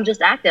think. If I'm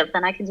just active,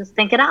 then I can just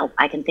think it out.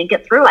 I can think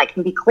it through. I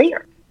can be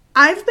clear.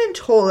 I've been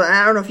told, and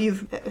I don't know if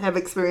you have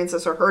experienced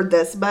this or heard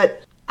this,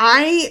 but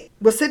I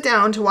will sit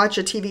down to watch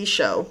a TV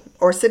show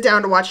or sit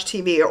down to watch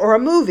TV or a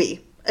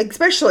movie,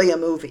 especially a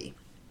movie.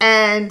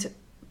 And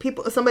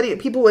people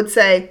would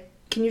say,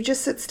 "Can you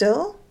just sit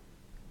still?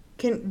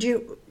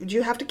 Do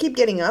you have to keep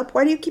getting up?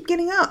 Why do you keep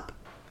getting up?"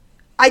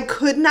 I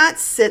could not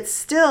sit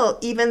still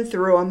even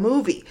through a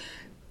movie.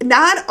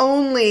 Not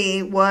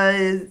only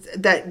was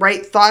that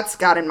right thoughts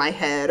got in my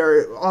head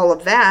or all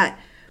of that,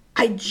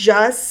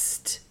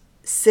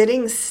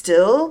 sitting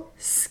still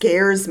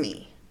scares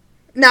me.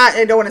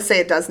 I don't want to say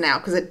it does now,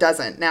 because it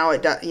doesn't. Now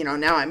it does,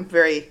 now I'm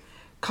very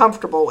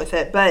comfortable with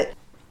it, but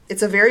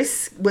was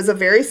a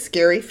very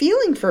scary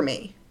feeling for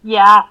me.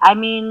 Yeah, I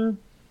mean,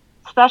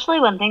 especially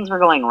when things were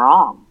going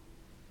wrong.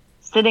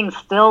 Sitting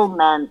still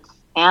meant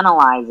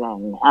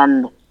analyzing,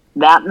 and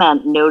that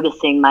meant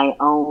noticing my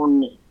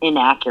own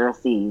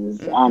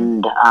inaccuracies,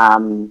 and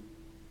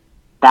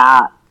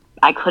that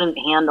I couldn't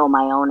handle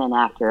my own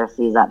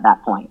inaccuracies at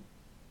that point.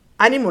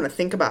 I didn't want to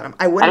think about them.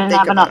 I didn't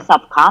have enough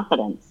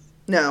self-confidence.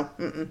 No,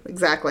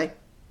 exactly.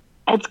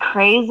 It's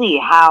crazy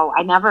how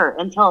I never,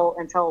 until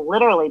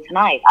literally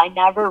tonight, I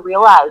never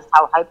realized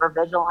how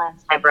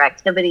hypervigilance,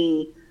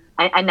 hyperactivity,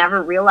 I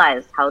never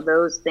realized how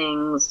those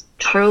things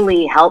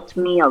truly helped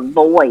me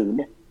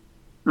avoid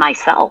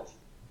myself.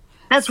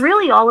 That's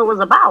really all it was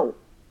about.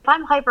 If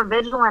I'm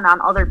hypervigilant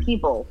on other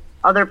people,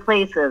 other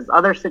places,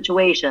 other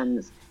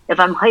situations, if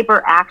I'm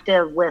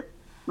hyperactive with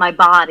my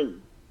body,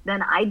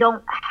 then I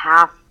don't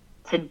have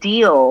to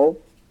deal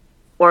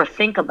or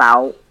think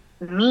about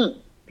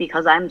me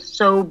because I'm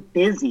so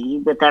busy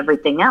with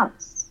everything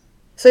else.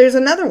 So here's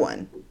another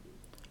one.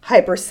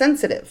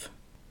 Hypersensitive.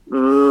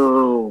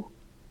 Ooh.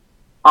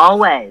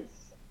 Always.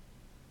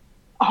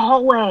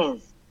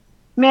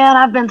 Man,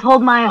 I've been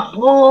told my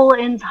whole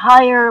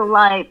entire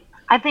life.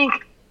 I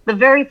think the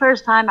very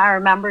first time I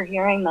remember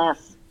hearing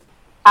this,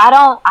 I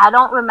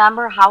don't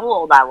remember how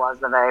old I was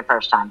the very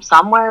first time.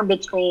 Somewhere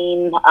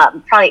between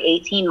probably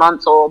 18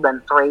 months old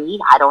and 3.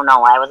 I don't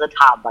know. I was a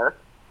toddler.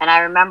 And I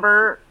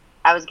remember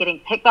I was getting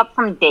picked up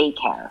from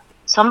daycare.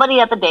 Somebody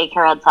at the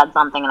daycare had said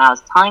something, and I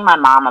was telling my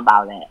mom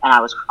about it, and I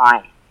was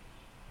crying.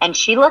 And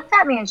she looked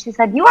at me and she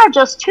said, "You are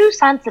just too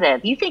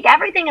sensitive. You think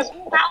everything is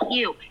about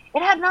you.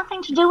 It had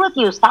nothing to do with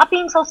you. Stop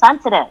being so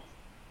sensitive."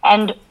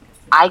 And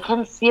I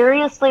can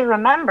seriously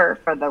remember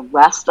for the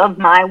rest of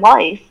my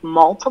life,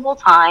 multiple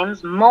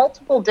times,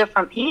 multiple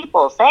different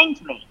people saying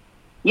to me,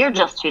 "You're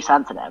just too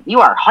sensitive. You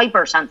are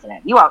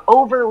hypersensitive. You are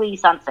overly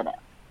sensitive."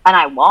 And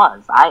I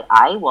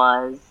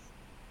was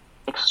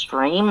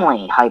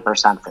extremely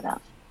hypersensitive.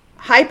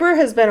 Hyper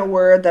has been a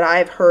word that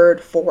I've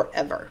heard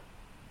forever.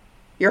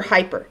 You're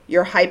hyper.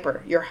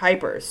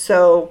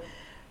 So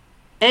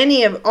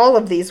all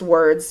of these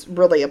words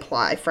really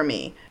apply for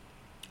me.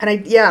 And I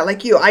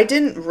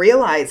didn't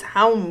realize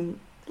how,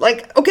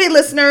 okay,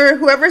 listener,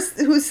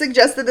 who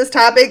suggested this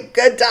topic,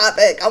 good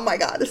topic. Oh my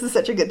God, this is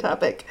such a good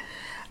topic.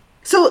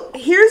 So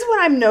here's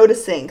what I'm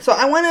noticing. So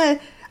I want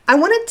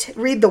to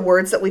read the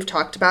words that we've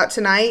talked about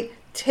tonight,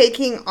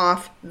 taking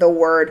off the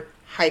word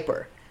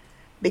hyper,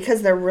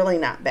 because they're really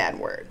not bad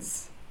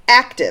words.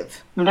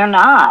 Active. They're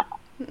not.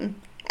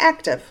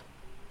 Active.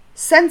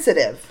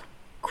 Sensitive.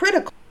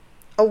 Critical.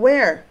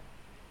 Aware.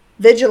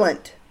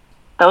 Vigilant.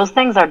 Those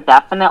things are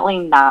definitely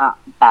not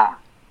bad.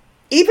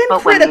 Even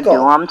but critical.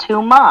 When you do them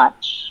too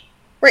much,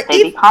 right,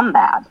 they become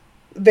bad.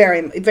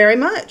 Very, very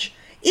much.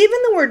 Even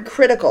the word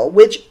critical,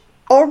 which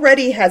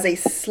already has a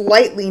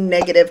slightly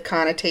negative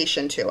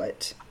connotation to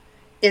it,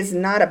 is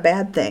not a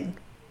bad thing.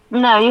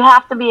 No, you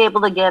have to be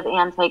able to give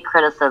and take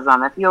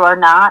criticism. If you are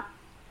not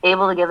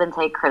able to give and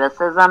take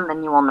criticism,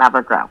 then you will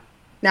never grow.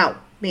 Now,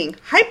 being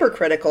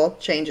hypercritical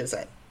changes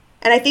it.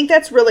 And I think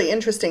that's really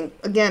interesting.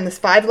 Again, this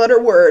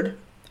 5-letter word,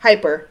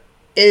 hyper,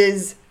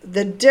 is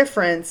the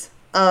difference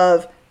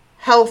of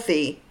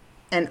healthy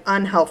and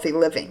unhealthy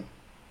living.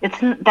 It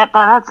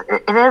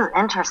is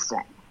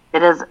interesting.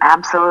 It is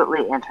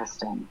absolutely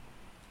interesting.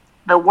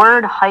 The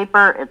word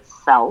hyper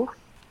itself,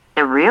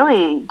 it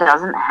really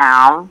doesn't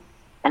have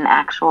an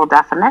actual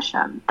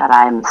definition that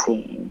I'm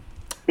seeing.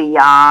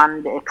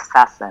 Beyond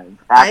excessive.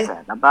 That's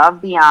it.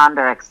 Above, beyond,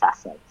 or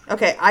excessive.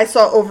 Okay, I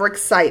saw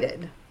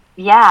overexcited.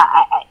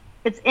 Yeah,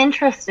 it's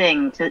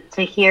interesting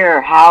to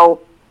hear how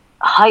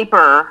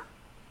hyper,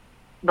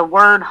 the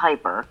word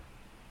hyper,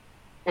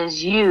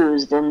 is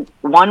used in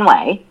one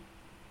way,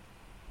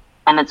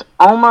 and it's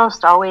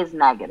almost always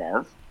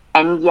negative,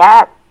 and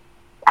yet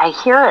I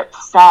hear it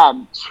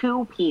said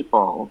to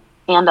people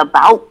and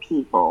about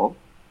people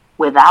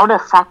without a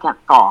second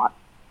thought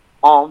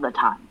all the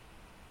time.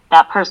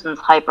 That person's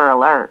hyper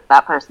alert.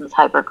 That person's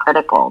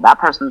hypercritical. That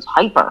person's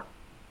hyper.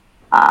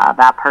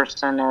 That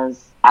person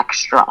is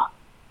extra.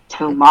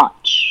 Too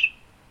much.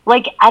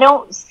 Like, I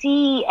don't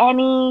see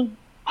any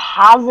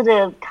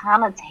positive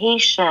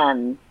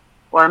connotation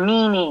or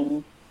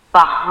meaning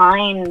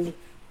behind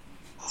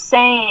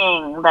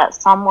saying that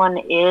someone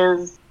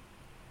is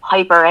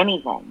hyper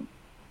anything,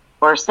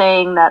 or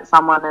saying that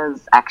someone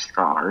is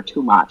extra or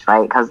too much,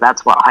 right? Because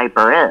that's what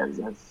hyper is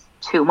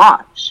too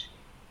much.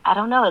 I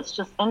don't know, it's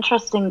just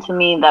interesting to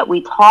me that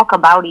we talk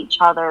about each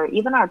other,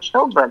 even our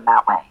children,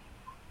 that way,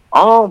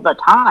 all the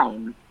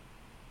time,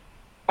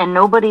 and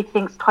nobody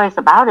thinks twice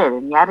about it,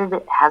 and yet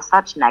it has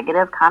such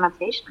negative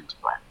connotation to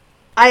it.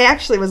 I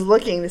actually was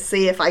looking to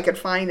see if I could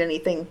find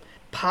anything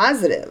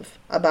positive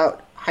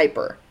about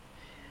hyper.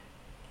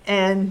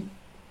 And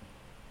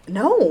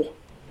no.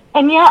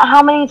 And yet,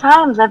 how many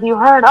times have you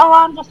heard, oh,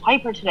 I'm just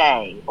hyper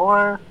today,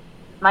 or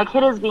my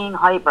kid is being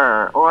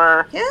hyper,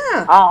 or,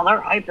 oh,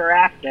 they're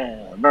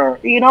hyperactive, or,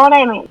 you know what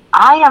I mean?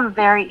 I am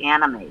very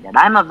animated.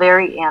 I'm a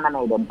very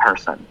animated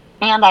person,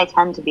 and I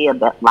tend to be a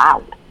bit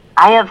loud.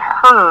 I have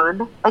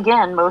heard,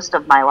 again, most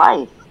of my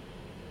life,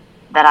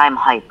 that I'm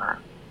hyper,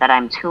 that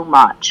I'm too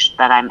much,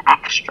 that I'm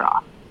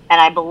extra. And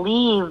I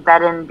believe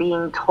that in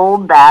being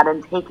told that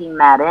and taking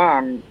that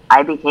in,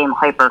 I became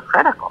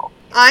hypercritical.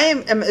 I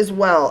am as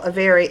well a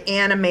very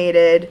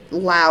animated,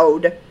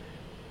 loud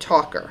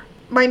talker.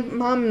 My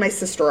mom and my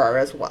sister are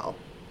as well.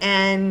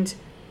 And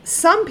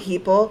some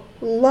people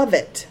love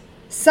it.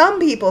 Some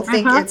people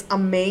think it's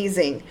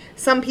amazing.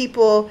 Some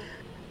people...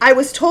 I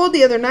was told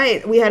the other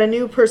night, we had a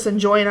new person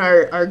join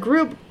our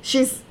group.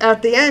 She's,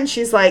 at the end,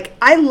 she's like,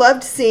 I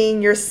loved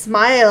seeing your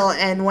smile,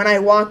 and when I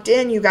walked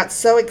in, you got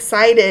so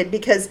excited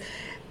because,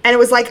 and it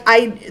was like,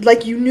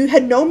 you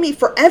had known me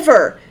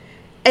forever,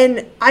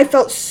 and I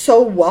felt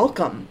so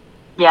welcome.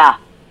 Yeah.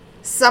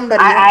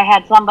 I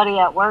had somebody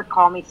at work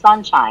call me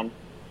Sunshine.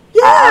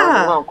 Yeah. I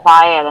was a little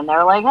quiet, and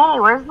they're like,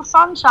 hey, where's the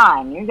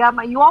sunshine?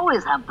 You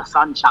always have the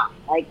sunshine.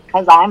 Like,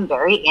 because I'm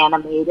very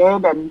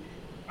animated and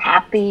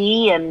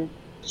happy, and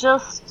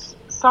just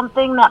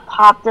something that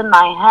popped in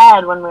my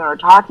head when we were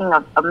talking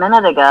a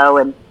minute ago,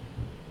 and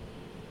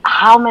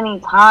how many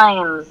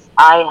times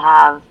I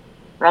have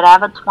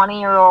a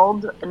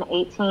 20-year-old, an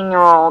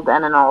 18-year-old,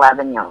 and an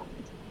 11-year-old.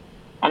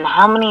 And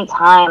how many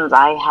times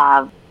I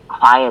have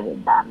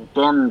quieted them,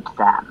 dimmed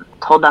them,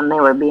 told them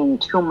they were being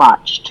too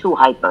much, too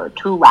hyper,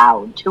 too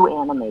loud, too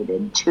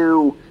animated,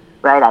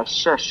 I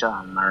shush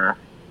them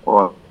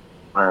or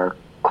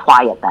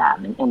quiet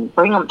them and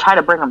try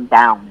to bring them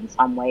down in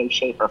some way,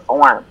 shape, or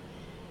form.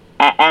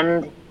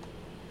 And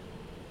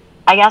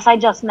I guess I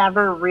just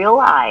never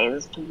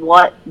realized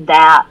what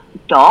that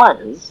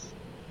does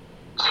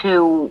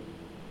to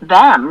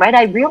them, right?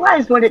 I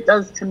realized what it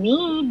does to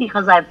me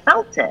because I've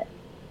felt it.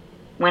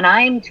 When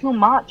I'm too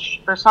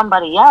much for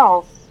somebody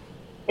else,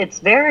 it's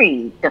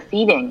very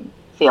defeating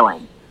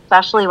feeling,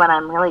 especially when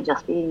I'm really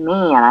just being me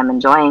and I'm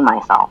enjoying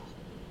myself.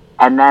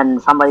 And then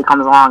somebody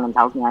comes along and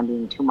tells me I'm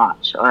being too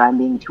much, or I'm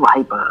being too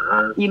hyper,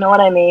 or, you know what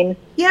I mean?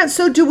 Yeah,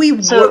 so do we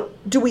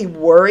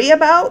worry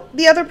about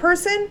the other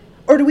person,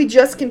 or do we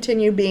just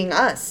continue being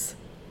us?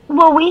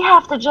 Well, we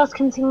have to just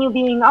continue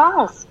being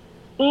us.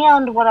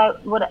 And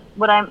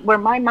where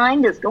my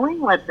mind is going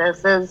with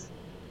this is,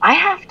 I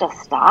have to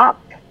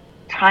stop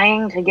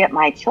trying to get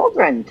my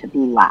children to be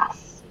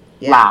less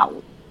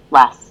loud,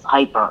 less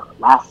hyper,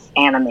 less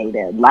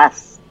animated,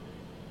 less.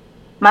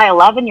 My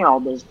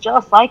 11-year-old is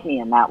just like me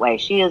in that way.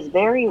 She is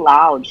very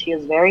loud. She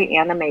is very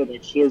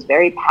animated. She is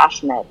very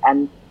passionate.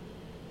 And,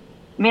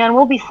 man,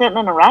 we'll be sitting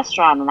in a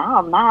restaurant and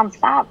I'm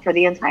nonstop for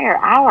the entire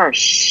hour.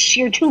 Shh,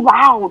 you're too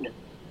loud.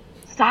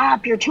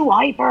 Stop, you're too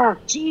hyper.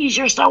 Geez,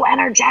 you're so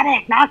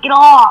energetic. Knock it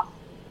off.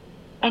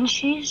 And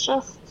she's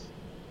just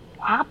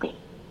happy.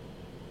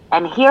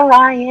 And here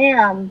I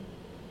am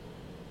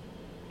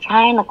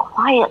trying to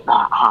quiet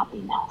that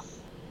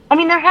happiness. I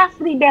mean, there has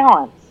to be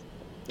balance.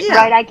 Yeah.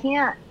 Right?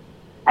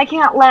 I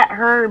can't let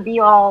her be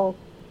all,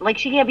 like,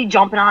 she can't be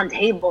jumping on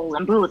tables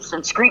and booths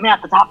and screaming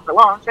at the top of her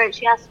lungs, right?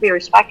 She has to be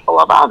respectful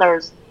of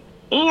others.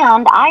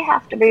 and I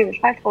have to be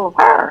respectful of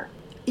her.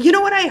 You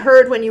know what I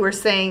heard when you were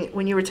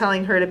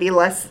telling her to be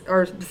less,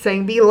 or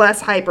saying be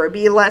less hyper,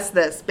 be less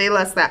this, be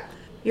less that.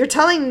 You're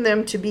telling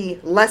them to be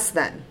less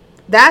than.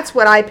 That's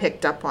what I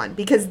picked up on,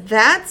 because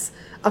that's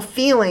a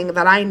feeling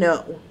that I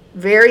know,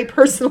 very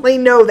personally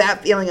know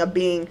that feeling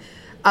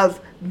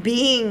of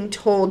being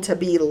told to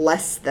be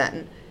less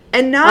than.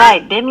 And not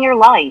right, dim your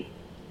light.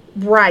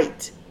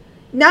 Right.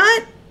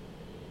 Not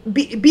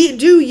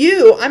do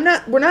you.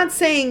 We're not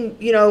saying,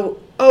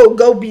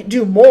 oh,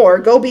 do more,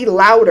 go be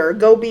louder,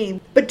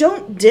 but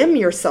don't dim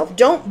yourself.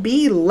 Don't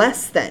be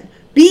less than.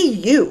 Be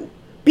you.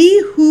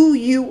 Be who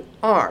you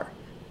are.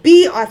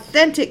 Be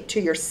authentic to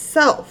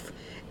yourself.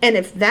 And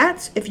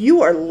if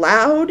you are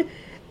loud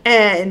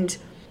and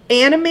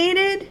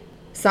animated,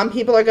 some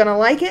people are going to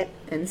like it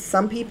and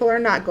some people are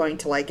not going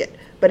to like it.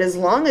 But as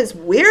long as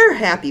we're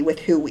happy with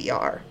who we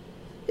are,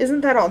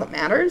 isn't that all that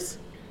matters?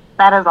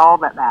 That is all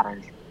that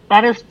matters.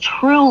 That is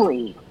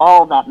truly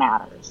all that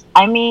matters.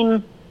 I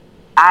mean,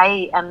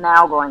 I am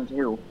now going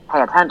to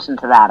pay attention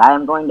to that. I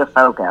am going to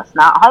focus,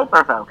 not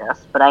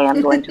hyper-focus, but I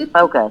am going to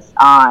focus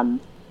on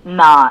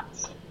not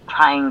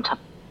trying to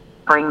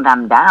bring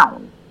them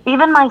down.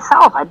 Even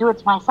myself, I do it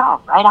to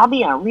myself, right? I'll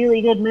be in a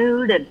really good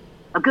mood and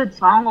a good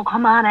song will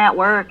come on at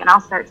work and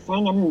I'll start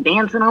singing and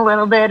dancing a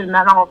little bit, and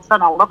then all of a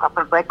sudden I'll look up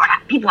and be like,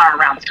 crap, people are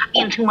around, stop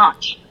being too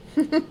much.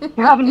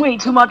 You're having way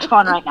too much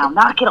fun right now.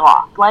 Knock it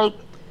off.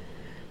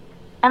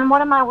 And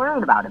what am I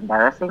worried about?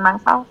 Embarrassing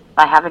myself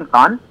by having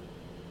fun?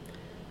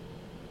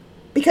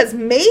 Because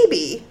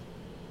maybe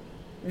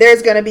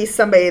there's going to be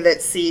somebody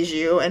that sees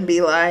you and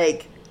be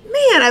like,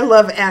 man, I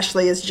love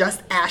Ashley is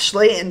just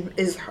Ashley and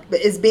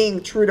is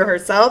being true to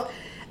herself.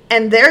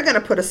 And they're going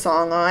to put a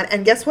song on,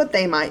 and guess what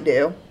they might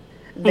do?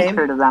 Be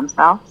true to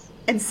themselves.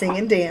 And sing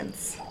and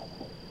dance.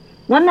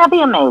 Wouldn't that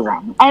be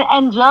amazing?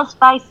 And just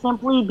by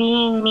simply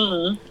being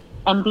me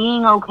and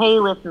being okay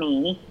with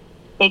me,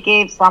 it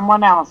gave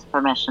someone else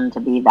permission to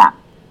be them.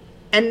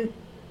 And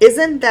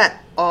isn't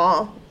that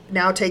all?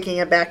 Now taking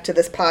it back to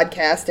this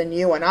podcast and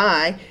you and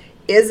I,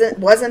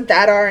 wasn't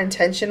that our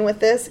intention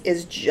with this?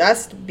 Is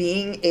just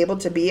being able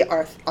to be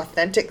our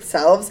authentic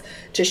selves,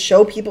 to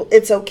show people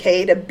it's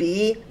okay to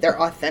be their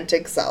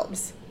authentic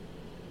selves.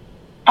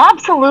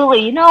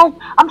 Absolutely.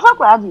 I'm so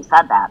glad you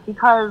said that,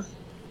 because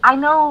I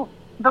know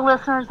the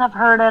listeners have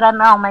heard it. I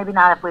know maybe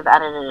not if we've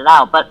edited it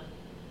out, but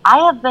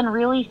I have been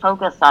really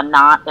focused on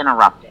not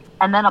interrupting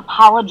and then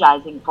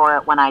apologizing for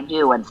it when I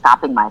do and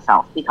stopping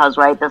myself because,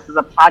 right, this is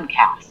a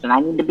podcast and I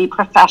need to be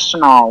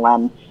professional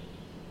and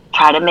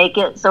try to make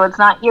it so it's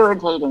not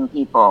irritating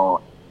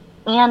people.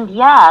 And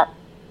yet,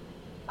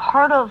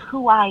 part of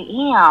who I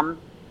am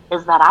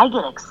is that I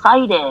get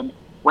excited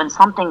when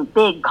something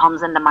big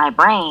comes into my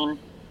brain and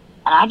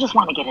I just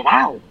want to get it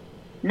out.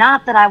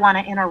 Not that I want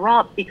to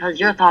interrupt because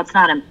your thought's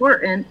not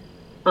important,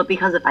 but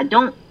because if I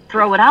don't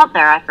throw it out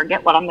there, I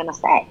forget what I'm going to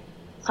say.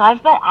 So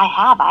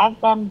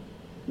I've been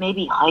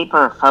maybe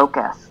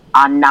hyper-focused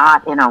on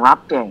not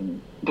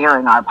interrupting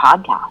during our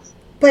podcast.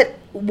 But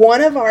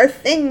one of our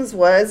things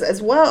was,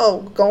 as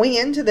well, going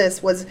into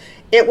this, was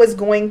it was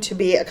going to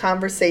be a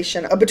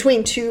conversation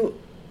between two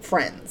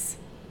friends.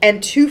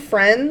 And two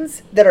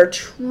friends that are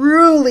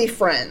truly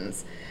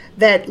friends,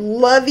 that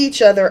love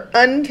each other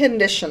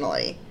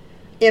unconditionally,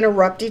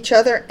 interrupt each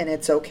other, and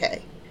it's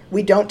okay.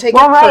 We don't take it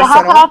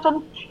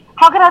personal.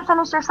 How can I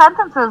finish your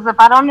sentences if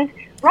I don't...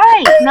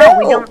 Right. No,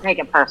 we don't take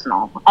it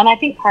personal. And I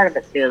think part of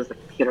it, too, is the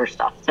computer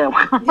stuff, too.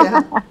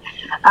 Yeah.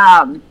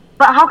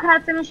 But how can I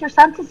finish your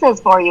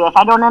sentences for you if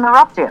I don't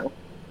interrupt you?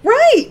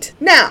 Right.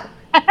 Now,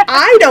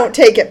 I don't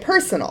take it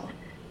personal,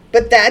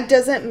 but that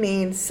doesn't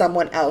mean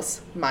someone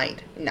else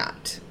might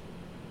not.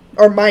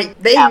 Or might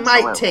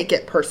take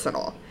it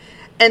personal.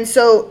 And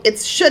so it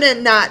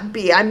shouldn't not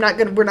be,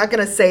 we're not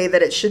going to say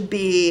that it should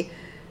be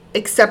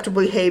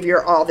acceptable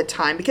behavior all the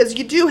time, because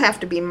you do have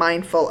to be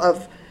mindful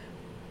of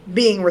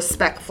being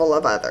respectful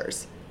of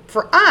others.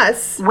 For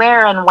us,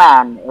 where and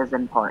when is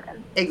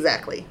important.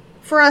 Exactly.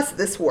 For us,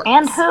 this works.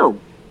 And who.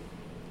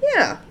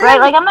 Yeah.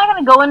 Right? I'm not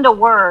going to go into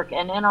work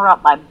and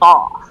interrupt my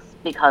boss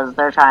because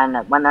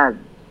when they're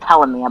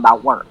telling me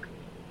about work.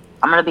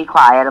 I'm going to be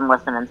quiet and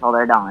listen until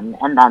they're done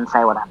and then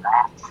say whatever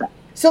I have to say.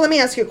 So let me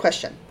ask you a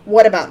question.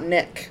 What about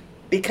Nick?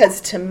 Because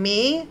to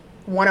me,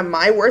 one of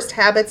my worst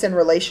habits in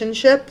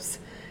relationships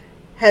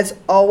has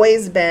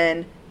always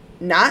been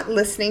not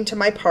listening to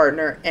my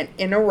partner and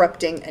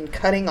interrupting and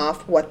cutting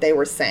off what they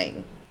were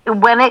saying.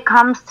 When it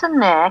comes to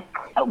Nick,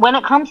 when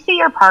it comes to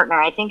your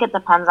partner, I think it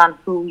depends on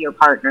who your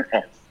partner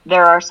is.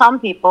 There are some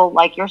people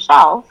like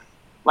yourself,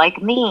 like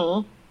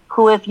me,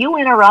 who if you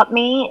interrupt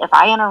me, if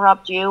I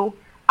interrupt you,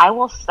 I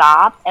will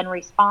stop and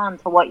respond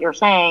to what you're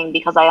saying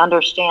because I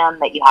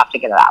understand that you have to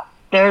get it out.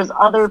 There's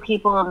other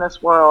people in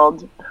this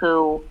world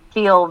who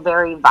feel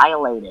very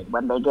violated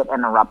when they get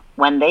interrupted.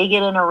 When they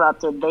get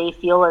interrupted, they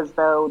feel as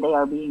though they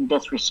are being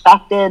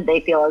disrespected.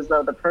 They feel as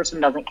though the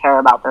person doesn't care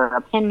about their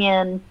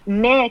opinion.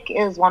 Nick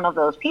is one of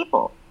those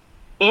people.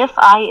 If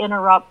I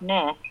interrupt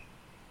Nick,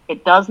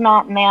 it does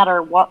not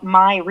matter what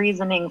my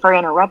reasoning for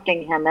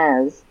interrupting him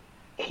is.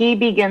 he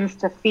begins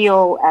to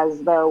feel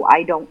as though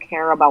I don't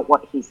care about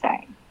what he's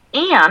saying.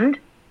 And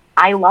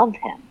I love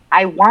him.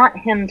 I want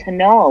him to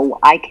know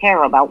I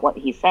care about what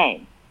he's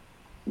saying.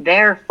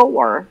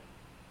 Therefore,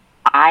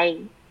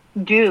 I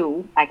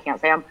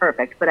can't say I'm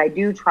perfect, but I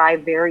do try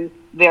very,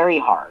 very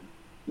hard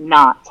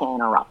not to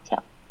interrupt him.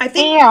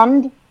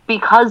 And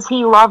because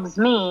he loves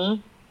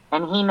me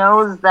and he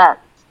knows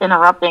that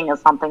interrupting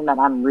is something that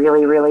I'm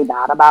really, really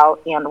bad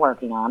about and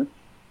working on,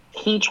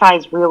 he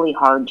tries really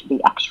hard to be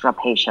extra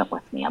patient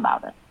with me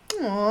about it.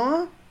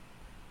 Aw.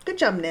 Good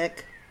job,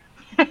 Nick.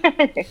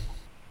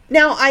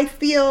 Now, I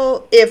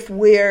feel if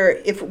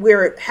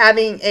we're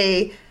having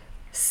a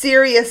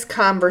serious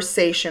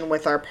conversation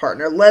with our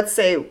partner, let's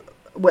say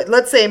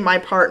my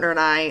partner and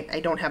I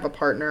don't have a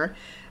partner,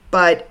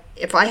 but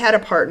if I had a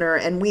partner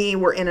and we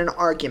were in an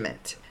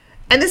argument,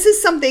 and this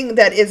is something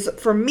that is,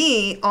 for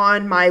me,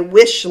 on my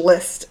wish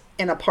list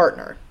in a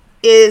partner,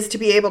 is to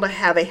be able to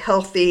have a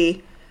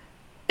healthy,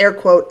 air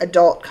quote,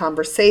 adult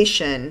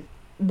conversation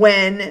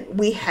when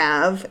we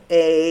have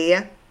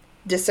a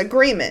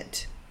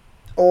disagreement.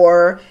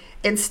 Or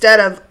instead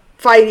of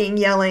fighting,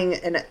 yelling,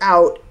 and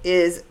out,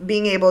 is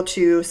being able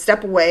to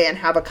step away and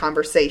have a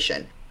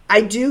conversation.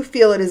 I do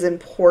feel it is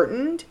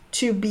important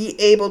to be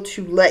able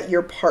to let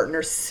your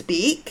partner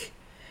speak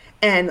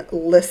and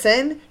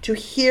listen, to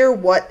hear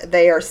what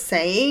they are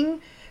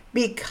saying,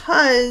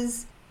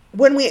 because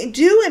when we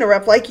do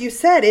interrupt, like you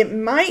said, it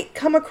might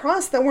come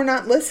across that we're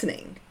not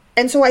listening.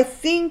 And so I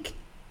think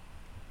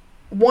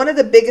one of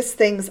the biggest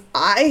things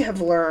I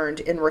have learned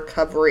in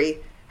recovery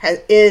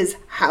is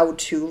how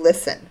to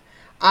listen.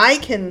 I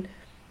can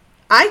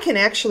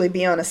actually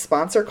be on a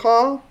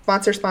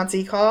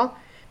sponsor-sponsee call,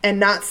 and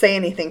not say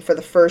anything for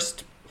the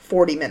first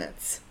 40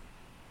 minutes.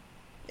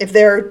 If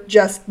they're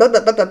just, blah,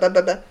 blah, blah, blah, blah,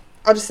 blah, blah,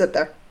 I'll just sit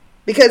there.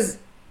 Because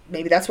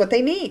maybe that's what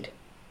they need.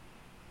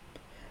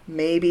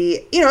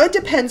 Maybe, it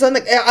depends on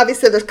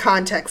obviously there's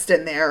context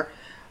in there.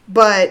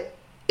 But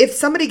if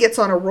somebody gets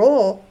on a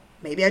roll,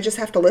 maybe I just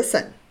have to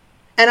listen.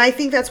 And I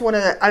think that's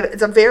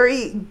it's a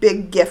very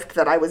big gift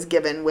that I was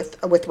given with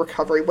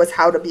recovery, was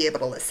how to be able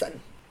to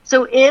listen.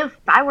 So if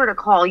I were to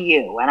call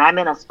you and I'm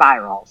in a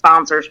spiral,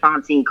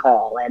 sponsor-sponsee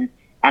call,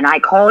 and I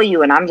call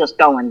you and I'm just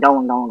going.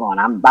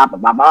 I'm blah, blah,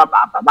 blah, blah,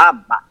 blah, blah, blah,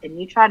 blah, and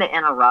you try to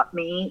interrupt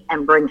me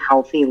and bring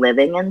healthy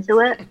living into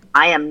it,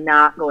 I am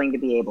not going to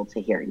be able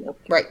to hear you.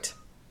 Right.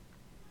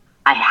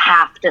 I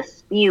have to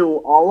spew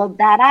all of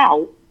that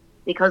out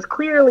because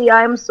clearly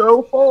I'm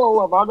so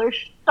full of other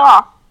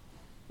stuff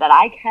that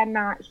I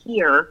cannot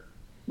hear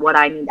what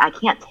I need. I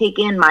can't take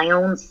in my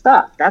own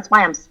stuff. That's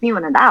why I'm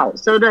spewing it out.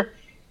 So to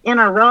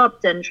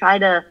interrupt and try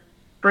to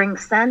bring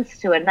sense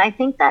to it, and I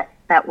think that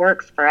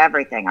works for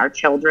everything. Our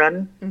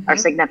children, our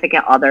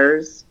significant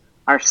others,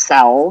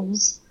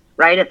 ourselves,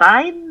 right? If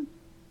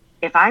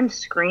I'm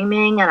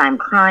screaming and I'm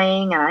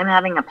crying and I'm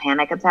having a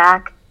panic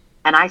attack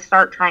and I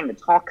start trying to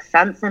talk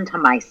sense into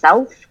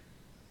myself,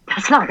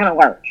 that's not going to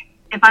work.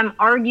 If I'm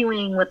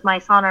arguing with my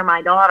son or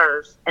my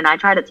daughters and I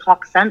try to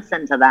talk sense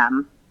into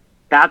them,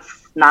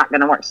 that's not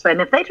going to work. So,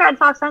 and if they try to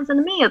talk sense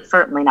into me, it's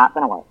certainly not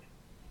going to work.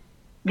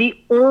 The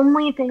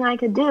only thing I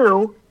could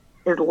do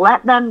is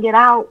let them get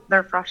out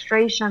their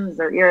frustrations,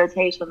 their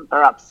irritations,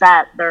 their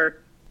upset, their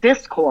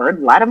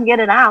discord. Let them get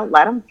it out.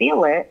 Let them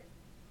feel it.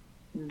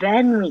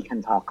 Then we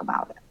can talk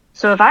about it.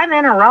 So if I'm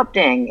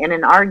interrupting in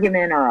an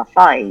argument or a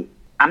fight,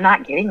 I'm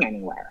not getting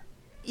anywhere.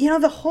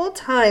 The whole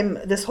time,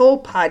 this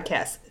whole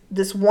podcast,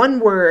 this one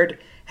word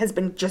has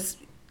been just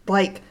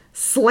like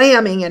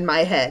slamming in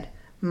my head.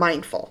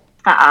 Mindful.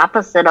 It's the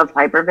opposite of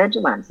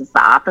hypervigilance. It's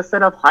the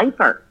opposite of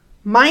hyper.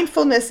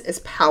 Mindfulness is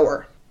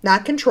power,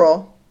 not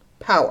control.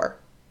 Power.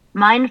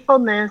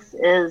 Mindfulness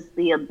is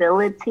the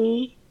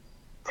ability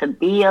to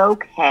be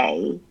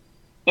okay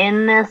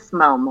in this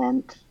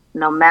moment,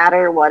 no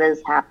matter what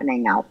is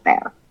happening out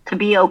there. To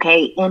be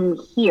okay in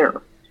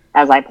here,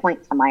 as I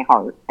point to my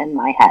heart and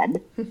my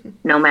head,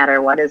 no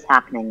matter what is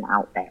happening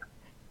out there.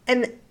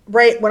 And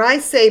right, when I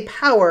say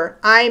power,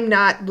 I'm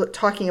not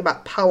talking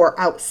about power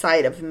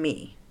outside of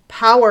me.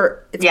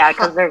 Power.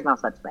 Because there's no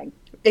such thing.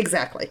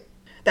 Exactly.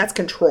 That's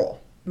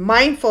control.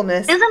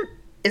 Mindfulness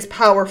is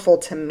powerful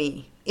to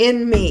me.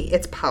 In me,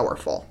 it's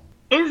powerful.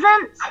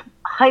 Isn't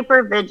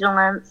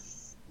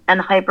hypervigilance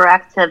and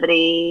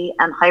hyperactivity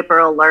and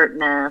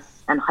hyperalertness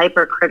and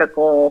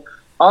hypercritical,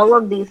 all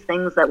of these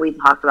things that we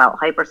talked about,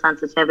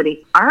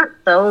 hypersensitivity,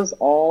 aren't those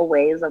all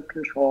ways of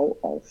control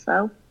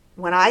also?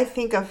 When I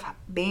think of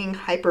being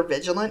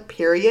hypervigilant,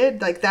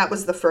 period, like that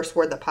was the first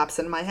word that pops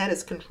into my head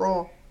is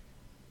control.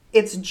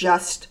 It's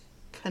just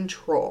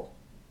control.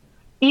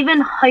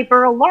 Even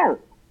hyperalert.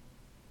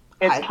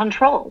 It's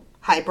control.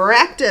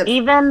 Hyperactive.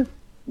 Even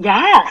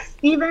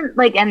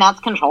and that's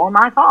controlling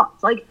my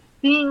thoughts. Like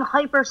being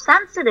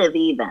hypersensitive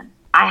even.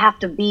 I have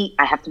to be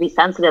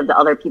sensitive to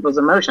other people's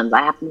emotions.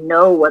 I have to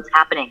know what's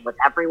happening with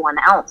everyone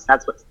else.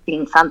 That's what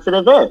being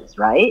sensitive is,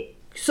 right?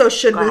 So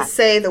should we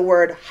say the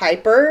word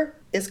hyper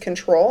is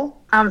control?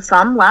 On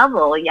some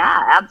level,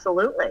 yeah,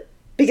 absolutely.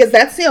 Because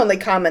that's the only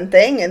common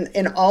thing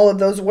in all of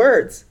those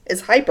words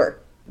is hyper.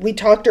 we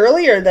talked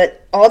earlier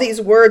that all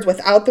these words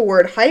without the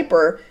word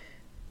hyper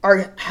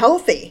are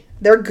healthy.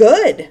 They're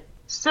good.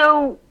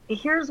 So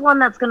here's one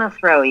that's going to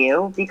throw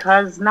you,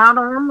 because not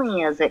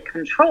only is it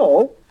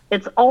control,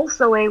 it's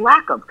also a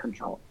lack of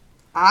control.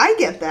 I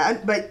get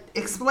that, but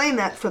explain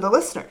that for the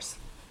listeners.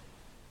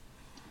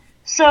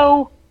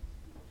 So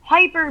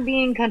hyper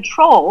being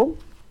control,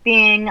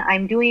 being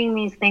I'm doing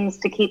these things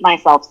to keep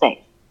myself safe,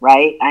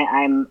 right?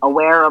 I'm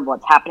aware of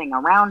what's happening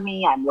around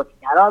me. I'm looking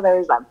at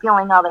others. I'm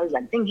feeling others.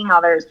 I'm thinking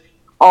others,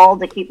 all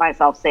to keep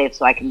myself safe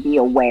so I can be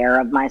aware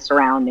of my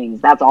surroundings.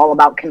 That's all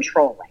about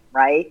controlling,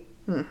 right?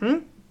 Mm-hmm.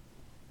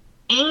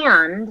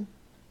 And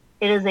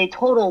it is a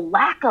total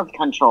lack of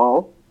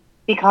control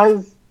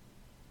because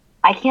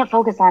I can't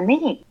focus on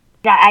me.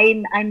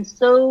 I'm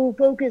so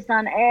focused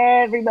on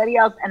everybody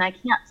else and I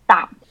can't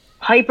stop.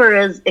 Hyper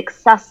is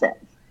excessive.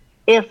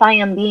 If I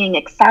am being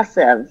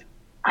excessive,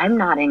 I'm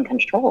not in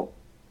control.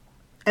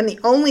 And the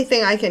only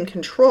thing I can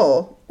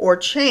control or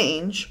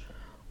change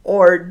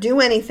or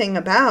do anything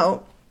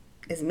about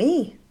is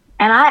me.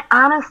 And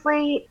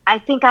I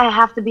think I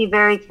have to be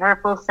very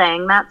careful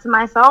saying that to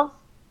myself,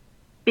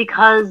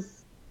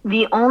 because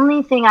the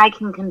only thing I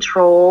can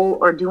control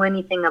or do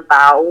anything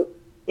about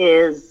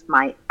is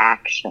my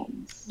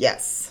actions.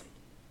 Yes.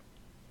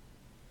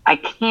 I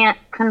can't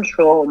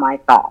control my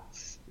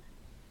thoughts.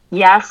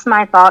 Yes,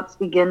 my thoughts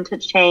begin to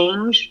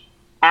change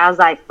as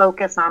I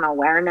focus on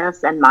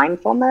awareness and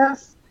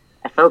mindfulness.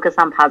 I focus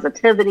on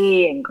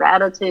positivity and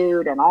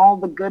gratitude and all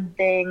the good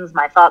things.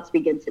 My thoughts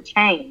begin to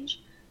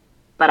change.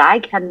 But I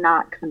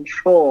cannot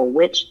control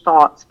which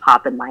thoughts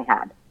pop in my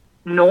head,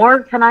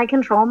 nor can I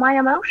control my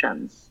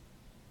emotions.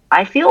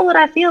 I feel what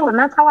I feel, and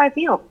that's how I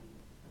feel.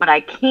 But I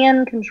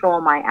can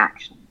control my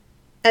actions.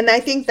 And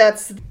I think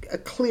that's a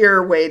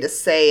clear way to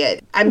say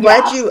it. I'm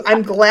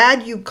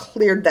glad you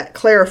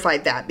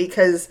clarified that,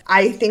 because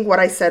I think what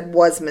I said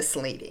was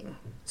misleading.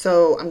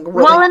 So I'm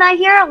really... Well, and I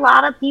hear a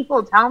lot of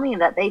people tell me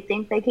that they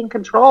think they can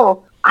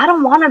control. I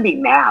don't want to be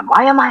mad.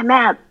 Why am I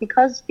mad?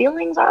 Because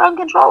feelings are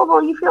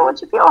uncontrollable. You feel what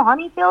you feel,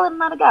 honey. Feel it and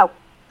let it go.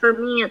 For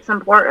me, it's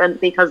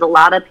important because a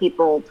lot of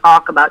people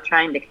talk about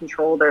trying to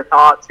control their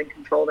thoughts and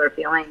control their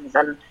feelings.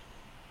 And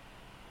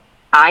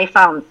I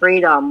found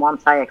freedom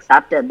once I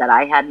accepted that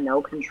I had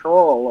no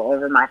control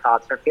over my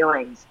thoughts or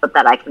feelings, but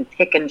that I can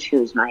pick and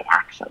choose my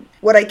actions.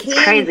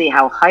 It's crazy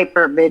how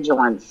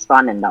hypervigilance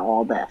spun into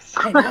all this.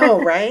 I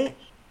know, right?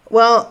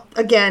 Well,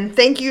 again,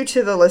 thank you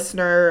to the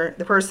listener,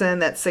 the person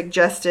that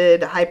suggested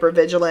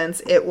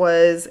hypervigilance.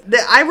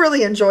 I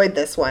really enjoyed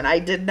this one. I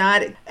did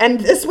not, and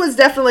this was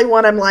definitely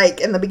one I'm like,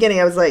 in the beginning,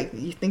 I was like,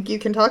 you think you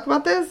can talk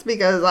about this?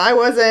 Because I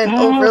wasn't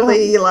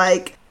overly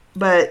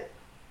but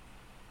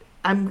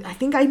I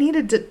think I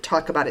needed to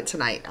talk about it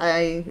tonight.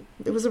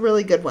 It was a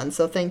really good one,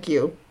 so thank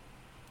you.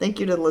 Thank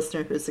you to the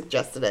listener who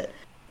suggested it.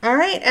 All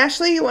right,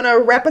 Ashley, you want to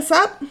wrap us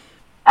up?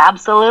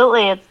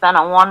 Absolutely. It's been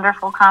a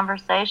wonderful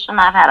conversation.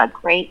 I've had a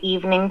great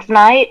evening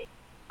tonight.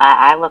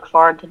 I look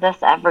forward to this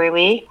every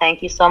week.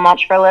 Thank you so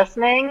much for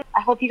listening.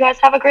 I hope you guys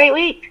have a great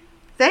week.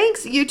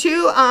 Thanks. You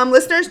too,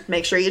 listeners.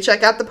 Make sure you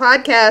check out the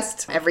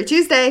podcast every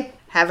Tuesday.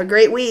 Have a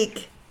great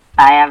week.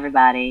 Bye,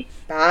 everybody.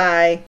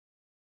 Bye.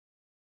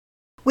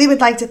 We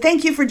would like to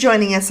thank you for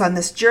joining us on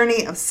this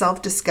journey of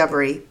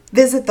self-discovery.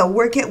 Visit the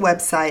Work It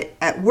website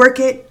at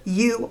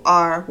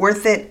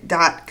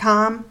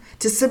workitYouAreWorthIt.com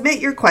to submit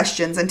your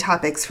questions and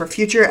topics for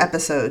future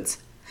episodes.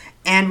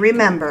 And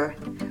remember,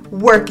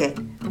 work it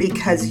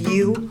because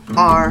you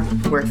are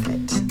worth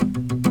it.